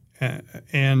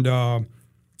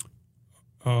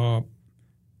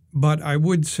I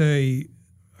would say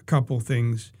a couple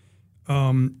things.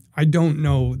 I don't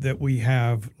know that we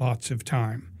have lots of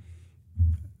time.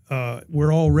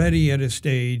 We're already at a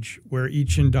stage where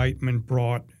each indictment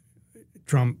brought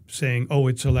Trump saying, oh,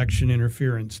 it's election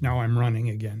interference. Now I'm running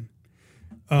again.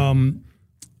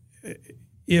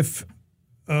 If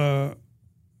a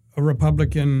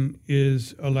Republican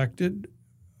is elected,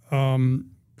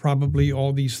 probably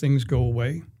all these things go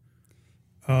away.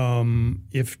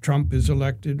 If Trump is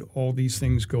elected, all these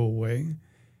things go away.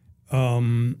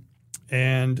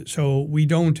 And so we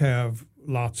don't have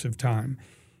lots of time.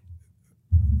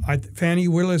 Fani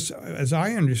Willis, as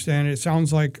I understand it,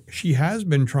 sounds like she has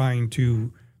been trying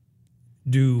to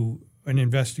do an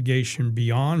investigation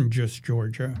beyond just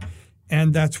Georgia.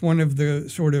 And that's one of the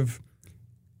sort of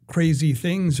crazy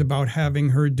things about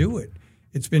having her do it.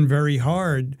 It's been very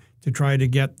hard to try to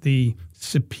get the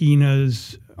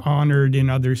subpoenas honored in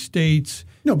other states.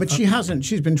 No, but she hasn't.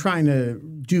 She's been trying to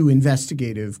do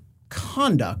investigative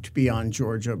conduct beyond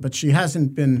Georgia, but she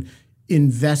hasn't been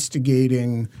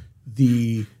investigating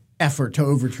the effort to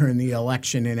overturn the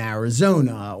election in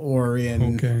Arizona or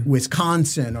in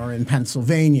Wisconsin or in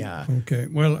Pennsylvania. Okay.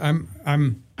 Well,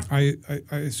 I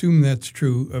assume that's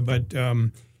true, but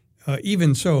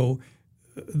even so,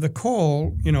 the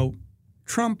call,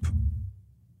 Trump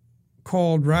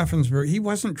called Raffensperger. He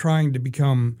wasn't trying to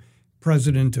become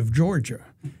president of Georgia.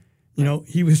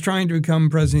 He was trying to become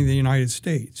president of the United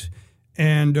States.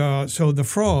 And so the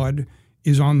fraud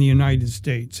is on the United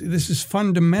States. This is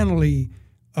fundamentally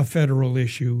a federal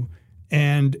issue,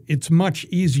 and it's much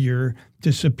easier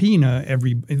to subpoena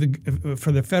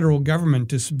for the federal government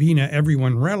to subpoena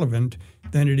everyone relevant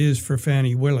than it is for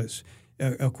Fani Willis.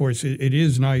 Of course, it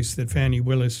is nice that Fani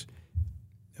Willis,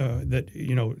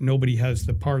 nobody has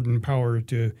the pardon power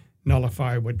to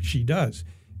nullify what she does,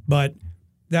 but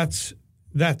that's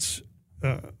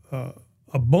a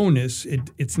bonus.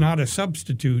 It's not a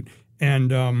substitute,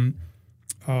 and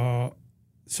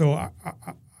so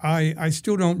I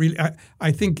still don't really.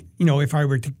 I think if I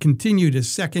were to continue to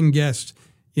second guess,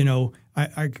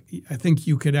 I think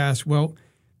you could ask, well,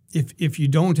 if you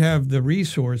don't have the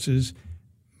resources,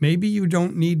 maybe you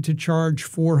don't need to charge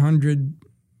 400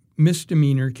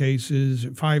 misdemeanor cases,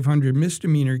 500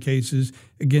 misdemeanor cases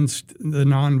against the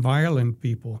nonviolent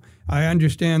people. I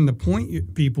understand the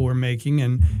point people are making,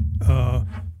 and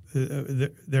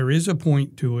there is a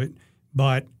point to it,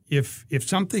 But if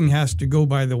something has to go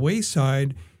by the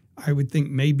wayside, I would think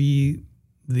maybe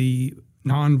the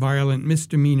nonviolent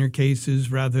misdemeanor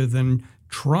cases rather than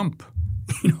Trump,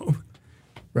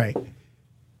 Right.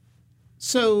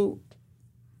 So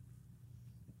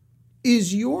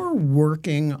is your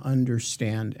working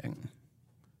understanding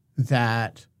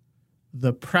that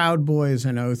the Proud Boys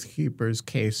and Oath Keepers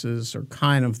cases are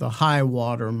kind of the high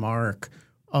water mark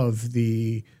of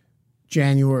the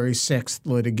January 6th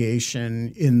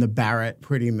litigation in the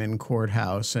Barrett-Prettyman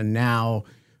courthouse, and now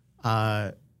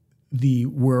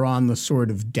we're on the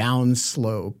sort of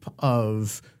downslope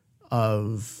of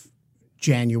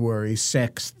January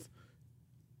 6th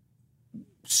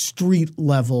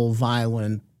street-level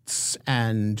violence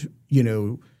and,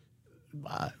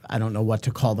 I don't know what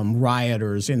to call them,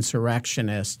 rioters,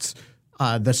 insurrectionists.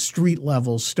 The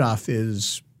street-level stuff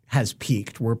has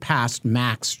peaked. We're past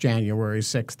max January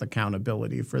 6th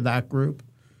accountability for that group.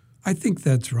 I think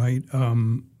that's right.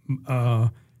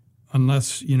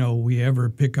 Unless, we ever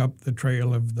pick up the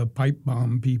trail of the pipe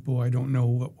bomb people, I don't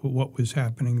know what was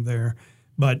happening there.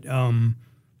 But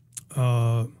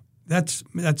that's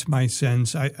my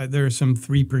sense. There are some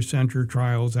 3%er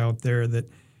trials out there that,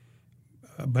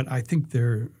 but I think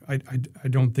I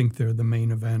don't think they're the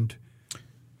main event.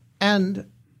 And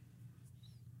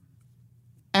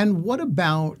what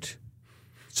about?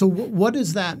 So what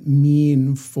does that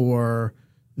mean for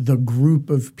the group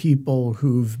of people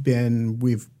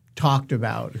we've talked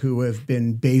about, who have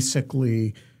been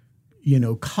basically,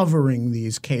 covering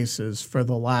these cases for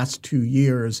the last 2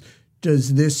 years?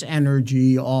 Does this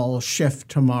energy all shift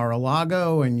to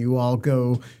Mar-a-Lago and you all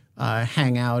go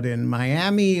hang out in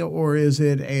Miami, or is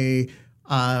it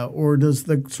or does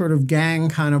the sort of gang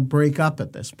kind of break up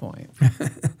at this point?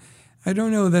 I don't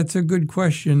know. That's a good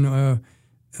question.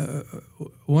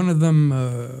 One of them,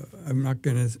 I'm not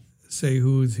going to say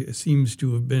who, seems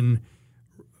to have been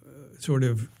sort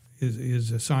of his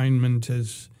assignment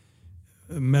has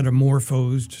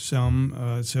metamorphosed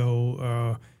some.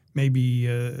 So maybe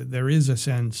there is a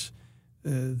sense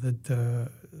that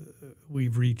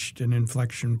we've reached an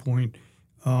inflection point.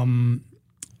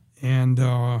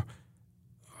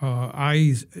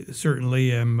 I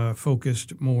certainly am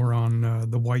focused more on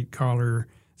the white-collar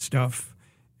stuff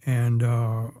and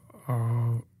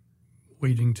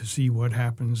waiting to see what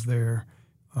happens there.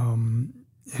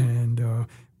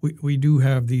 We do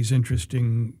have these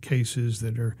interesting cases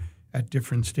that are at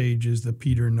different stages, the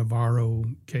Peter Navarro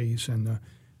case and the,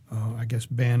 I guess,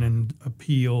 Bannon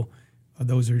appeal.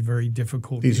 Those are very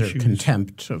difficult issues. These are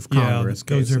contempt of Congress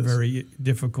cases. Those are very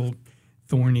difficult,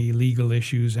 thorny legal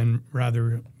issues and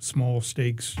rather small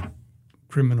stakes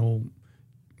criminal,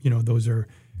 those are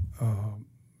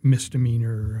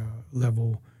misdemeanor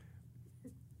level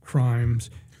crimes.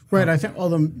 Right. I think all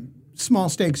the small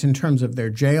stakes in terms of their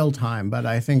jail time, but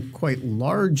I think quite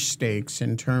large stakes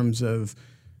in terms of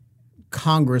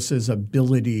Congress's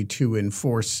ability to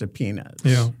enforce subpoenas.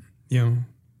 Yeah,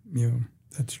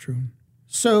 that's true.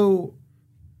 So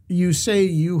you say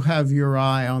you have your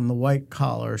eye on the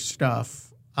white-collar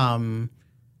stuff. I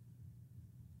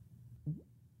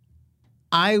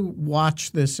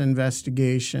watched this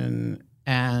investigation,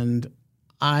 and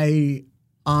I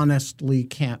honestly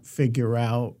can't figure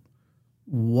out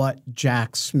what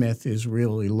Jack Smith is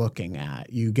really looking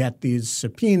at. You get these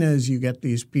subpoenas, you get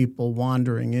these people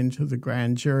wandering into the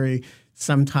grand jury.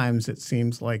 Sometimes it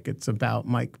seems like it's about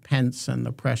Mike Pence and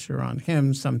the pressure on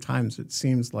him. Sometimes it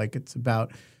seems like it's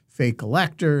about fake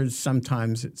electors.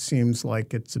 Sometimes it seems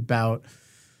like it's about,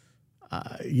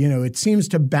 it seems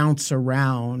to bounce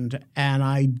around, and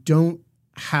I don't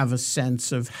have a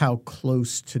sense of how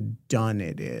close to done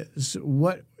it is.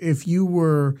 What if you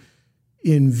were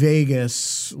in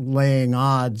Vegas laying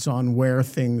odds on where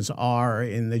things are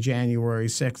in the January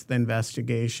 6th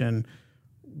investigation?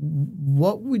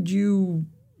 What's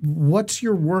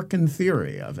your working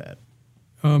theory of it?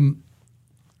 I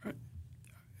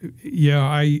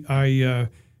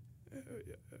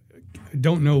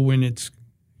don't know when it's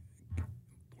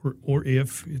or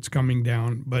if it's coming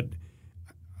down, but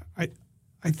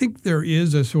I think there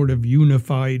is a sort of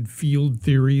unified field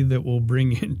theory that will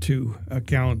bring into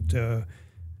account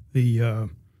the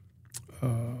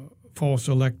false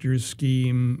electors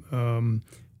scheme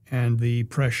and the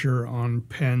pressure on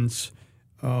Pence,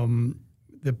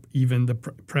 even the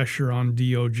pressure on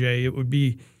DOJ. It would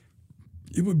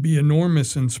be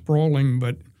enormous and sprawling,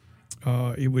 but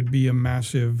it would be a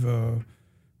massive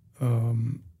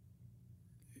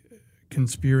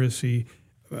conspiracy.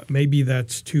 Maybe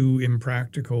that's too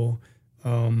impractical,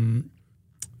 so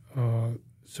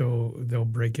they'll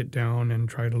break it down and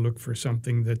try to look for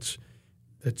something that's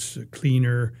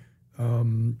cleaner.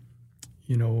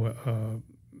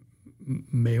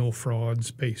 mail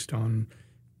frauds based on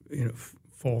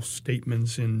false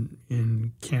statements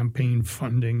in campaign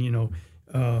funding.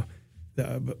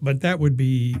 But that would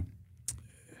be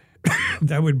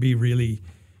really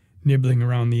nibbling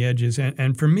around the edges.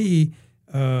 And for me,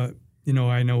 I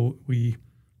know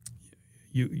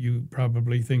you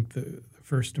probably think the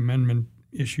First Amendment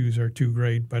issues are too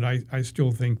great, but I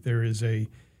still think there is a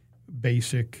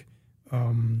basic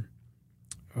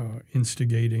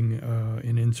instigating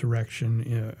an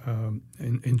insurrection,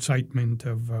 incitement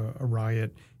of a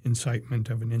riot, incitement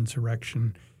of an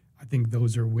insurrection. I think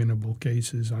those are winnable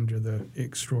cases under the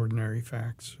extraordinary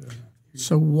facts.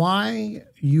 So why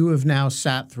you have now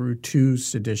sat through 2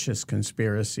 seditious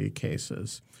conspiracy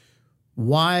cases?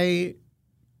 Why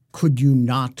could you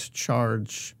not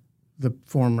charge the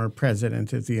former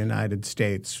president of the United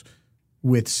States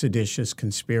with seditious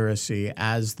conspiracy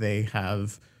as they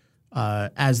have,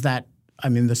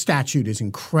 the statute is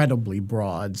incredibly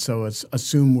broad, so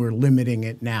assume we're limiting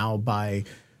it now by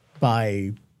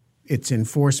its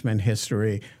enforcement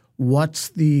history. What's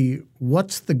the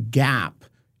gap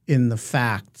in the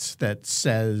facts that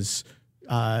says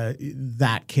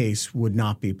that case would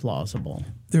not be plausible?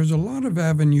 There's a lot of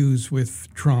avenues with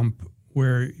Trump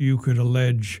where you could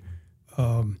allege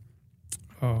a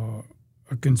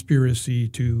conspiracy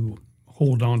to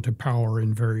hold on to power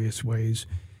in various ways,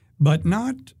 but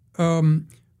not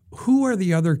who are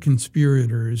the other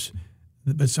conspirators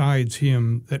besides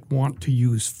him that want to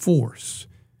use force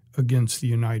against the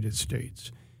United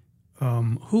States?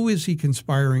 Who is he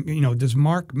conspiring? Does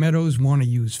Mark Meadows want to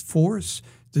use force?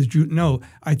 No,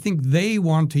 I think they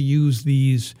want to use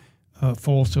these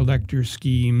false elector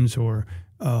schemes, or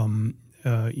they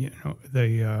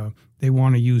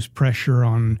want to use pressure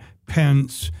on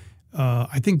Pence.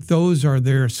 I think those are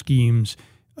their schemes,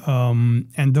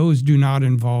 and those do not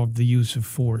involve the use of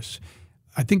force.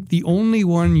 I think the only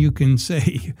one you can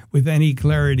say with any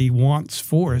clarity wants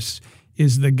force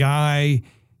is the guy,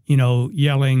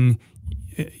 yelling,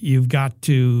 "You've got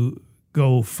to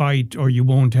go fight or you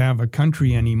won't have a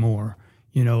country anymore,"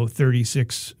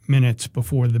 36 minutes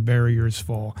before the barriers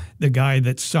fall. The guy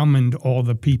that summoned all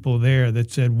the people there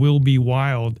that said, "We'll be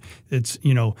wild." It's,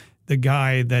 the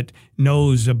guy that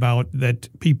knows about that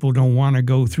people don't want to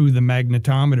go through the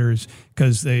magnetometers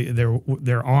because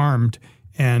they're armed,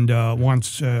 and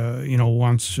wants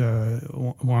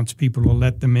people to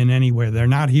let them in anywhere. They're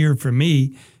not here for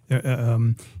me.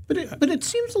 But it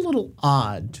seems a little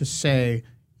odd to say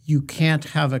you can't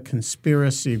have a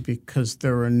conspiracy because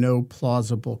there are no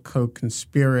plausible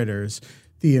co-conspirators.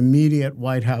 The immediate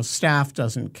White House staff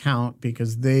doesn't count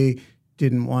because they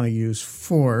didn't want to use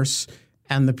force.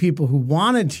 And the people who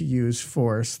wanted to use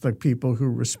force, the people who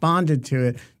responded to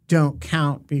it, don't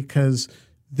count because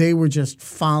they were just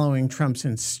following Trump's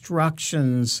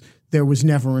instructions. There was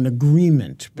never an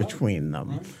agreement between them.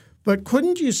 Right. But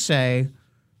couldn't you say,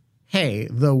 hey,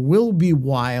 the "will be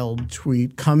wild"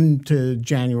 tweet, come to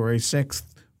January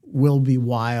 6th, will be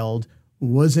wild,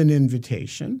 was an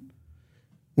invitation.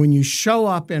 When you show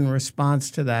up in response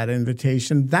to that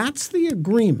invitation, that's the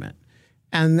agreement.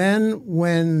 And then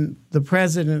when the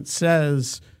president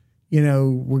says,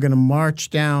 we're going to march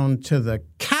down to the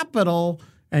Capitol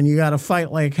and you got to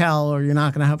fight like hell or you're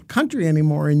not going to have a country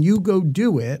anymore, and you go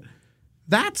do it,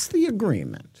 that's the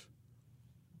agreement.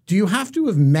 Do you have to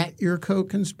have met your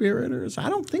co-conspirators? I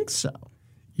don't think so.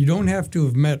 You don't have to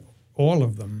have met all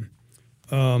of them.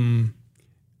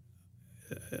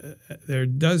 There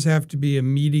does have to be a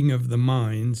meeting of the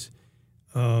minds.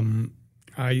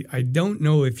 I don't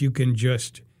know if you can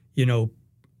just,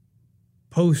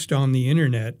 post on the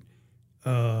internet,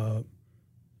 come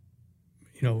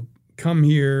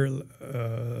here,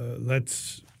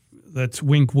 let's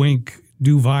wink, wink,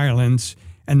 do violence,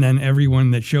 and then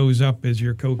everyone that shows up is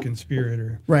your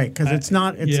co-conspirator. Right, because it's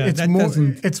not.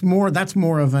 That's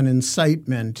more of an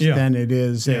incitement than it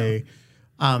is a.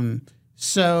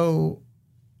 So,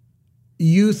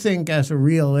 you think, as a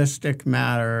realistic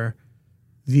matter,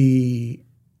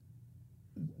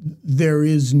 there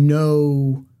is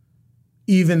no,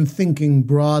 even thinking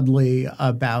broadly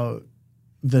about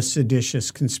the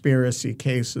seditious conspiracy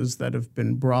cases that have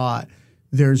been brought,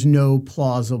 there's no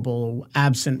plausible,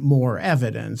 absent more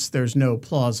evidence, there's no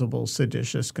plausible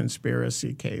seditious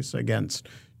conspiracy case against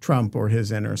Trump or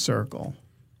his inner circle.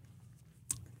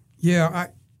 Yeah,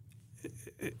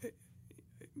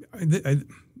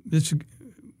 this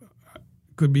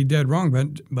could be dead wrong,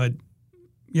 but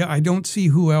yeah, I don't see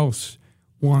who else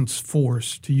wants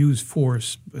force, to use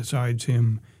force besides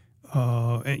him.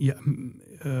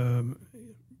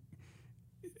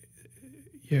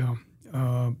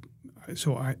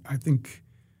 I think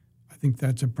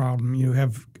that's a problem. You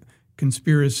have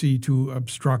conspiracy to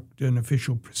obstruct an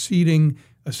official proceeding,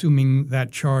 assuming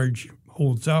that charge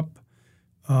holds up.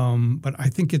 But I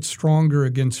think it's stronger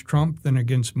against Trump than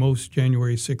against most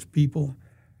January 6th people.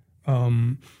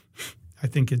 I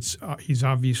think he's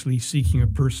obviously seeking a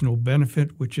personal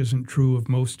benefit, which isn't true of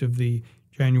most of the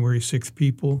January 6th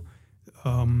people.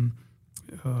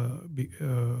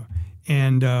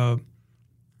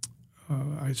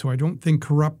 So I don't think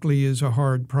corruptly is a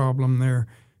hard problem there.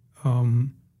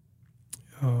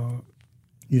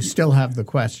 You still have the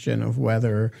question of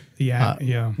whether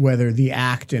whether the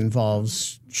act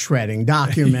involves shredding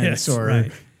documents or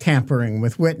tampering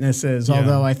with witnesses. Yeah.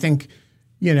 Although I think,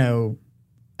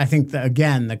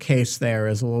 again, the case there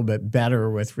is a little bit better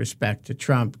with respect to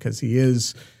Trump because he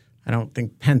is, I don't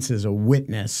think Pence is a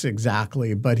witness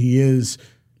exactly, but he is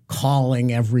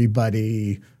calling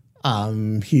everybody.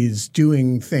 He's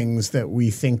doing things that we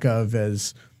think of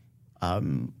as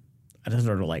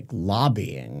sort of like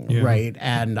lobbying, right?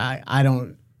 And I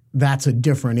don't. That's a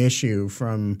different issue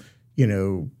from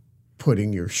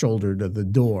putting your shoulder to the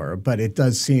door, but it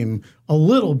does seem a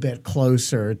little bit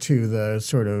closer to the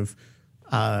sort of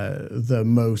the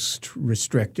most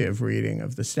restrictive reading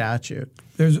of the statute.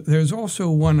 There's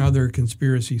also one other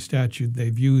conspiracy statute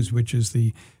they've used, which is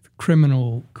the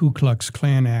criminal Ku Klux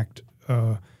Klan Act,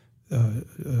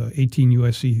 18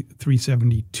 U.S.C.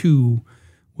 372,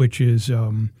 which is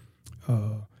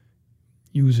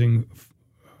using.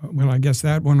 Well, I guess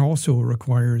that one also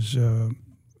requires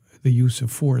the use of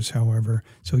force, however.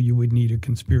 So you would need a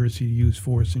conspiracy to use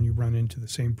force, and you run into the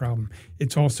same problem.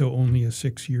 It's also only a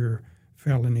 6-year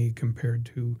felony compared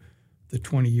to the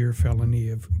 20-year felony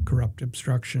of corrupt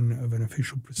obstruction of an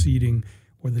official proceeding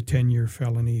or the 10-year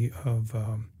felony of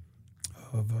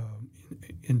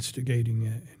instigating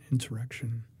an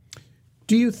insurrection.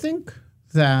 Do you think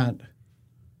that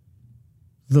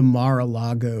the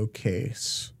Mar-a-Lago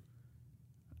case,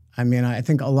 I mean, I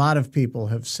think a lot of people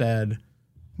have said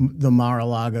the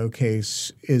Mar-a-Lago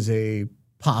case is a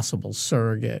possible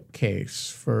surrogate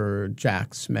case for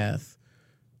Jack Smith.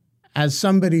 As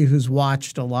somebody who's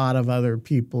watched a lot of other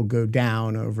people go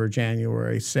down over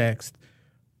January 6th,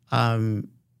 I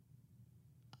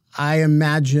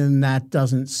imagine that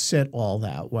doesn't sit all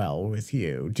that well with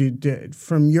you.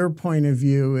 From your point of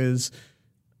view,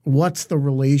 what's the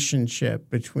relationship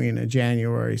between a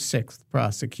January 6th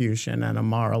prosecution and a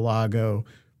Mar-a-Lago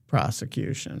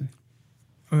prosecution?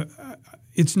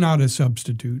 It's not a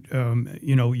substitute.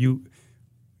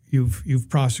 You've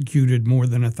prosecuted more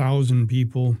than 1,000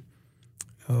 people,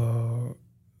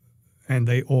 and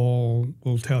they all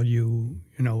will tell you,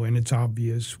 and it's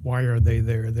obvious, why are they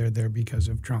there? They're there because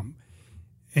of Trump.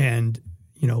 And,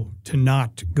 to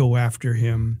not go after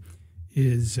him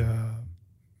is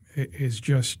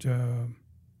just,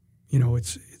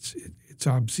 it's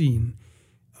obscene.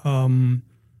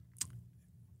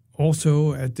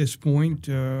 Also, at this point,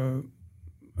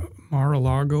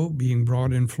 Mar-a-Lago being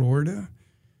brought in Florida,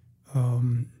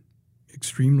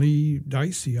 extremely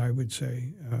dicey, I would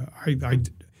say.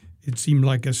 It seemed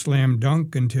like a slam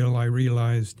dunk until I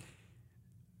realized,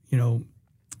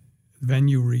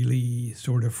 venue really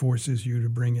sort of forces you to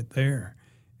bring it there.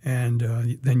 And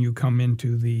then you come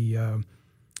into the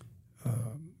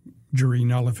jury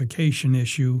nullification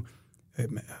issue.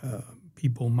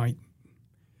 People might,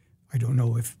 I don't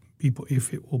know if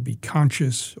it will be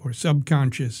conscious or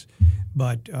subconscious,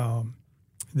 but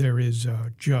there is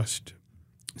just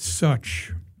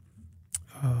such.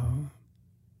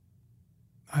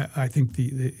 I think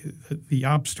the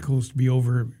obstacles to be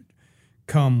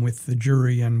overcome with the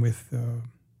jury and with the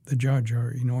judge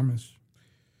are enormous.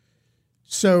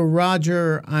 So,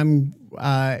 Roger, I'm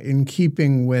in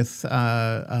keeping with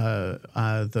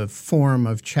the form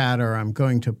of chatter. I'm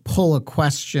going to pull a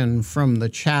question from the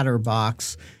chatter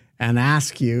box and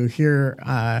ask you. Here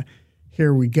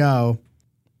we go.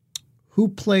 Who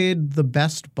played the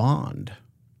best Bond?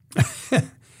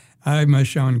 I'm a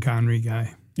Sean Connery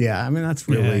guy. Yeah, I mean, that's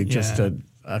really just a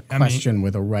question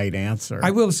with a right answer.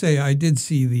 I will say I did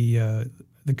see the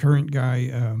current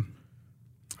guy,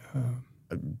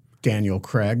 Daniel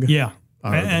Craig. Yeah,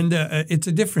 and it's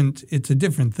a different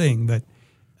thing, but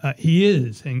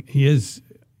he's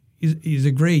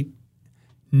a great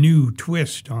new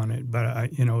twist on it.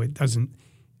 But it doesn't.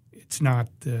 It's not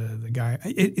the guy.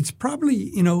 It's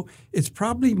probably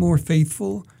more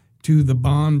faithful to the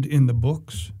Bond in the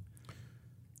books.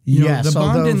 Yes, the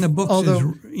Bond in the books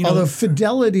although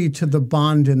fidelity to the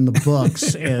Bond in the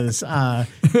books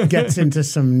gets into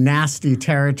some nasty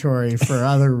territory for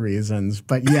other reasons.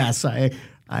 But yes,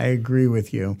 I agree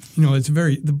with you. You know,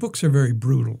 the books are very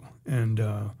brutal and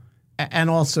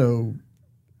also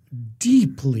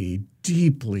deeply,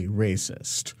 deeply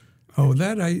racist. Oh,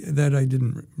 that I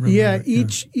didn't remember. Yeah,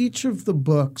 each of the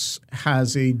books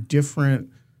has a different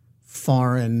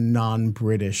foreign,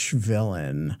 non-British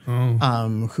villain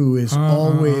who is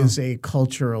always a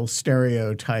cultural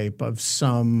stereotype of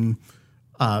some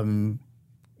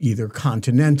either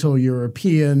continental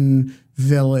European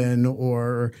villain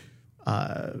or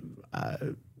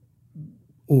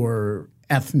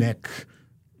ethnic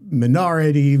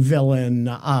minority villain.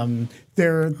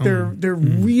 They're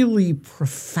really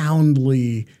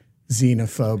profoundly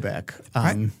xenophobic.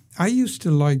 I used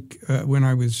to like when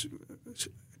I was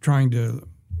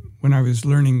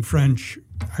learning French,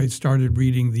 I started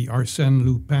reading the Arsène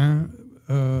Lupin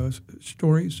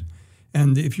stories,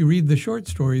 and if you read the short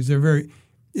stories,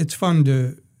 it's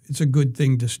a good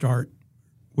thing to start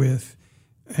with,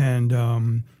 and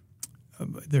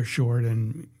they're short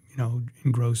and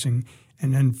engrossing.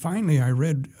 And then finally, I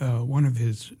read one of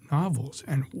his novels,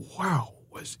 and wow,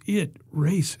 was it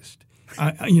racist!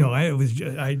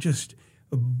 I just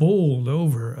bowled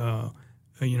over.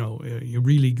 You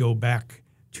really go back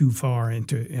too far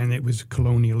and it was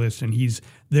colonialist, and he's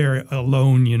there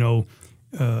alone,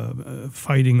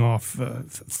 fighting off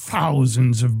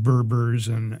thousands of Berbers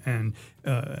and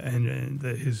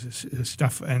his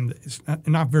stuff, and it's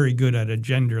not very good at a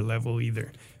gender level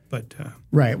either. But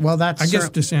right, well, I guess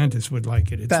DeSantis would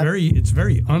like it. It's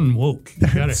very unwoke.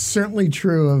 That's certainly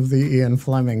true of the Ian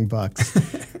Fleming books.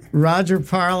 Roger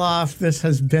Parloff, this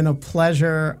has been a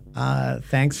pleasure.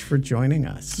 Thanks for joining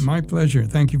us. My pleasure.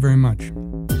 Thank you very much.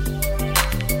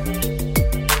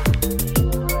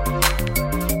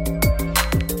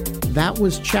 That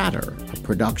was Chatter, a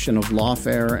production of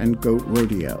Lawfare and Goat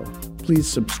Rodeo. Please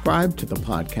subscribe to the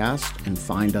podcast and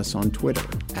find us on Twitter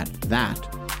at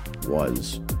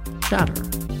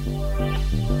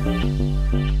 @ThatWasChatter.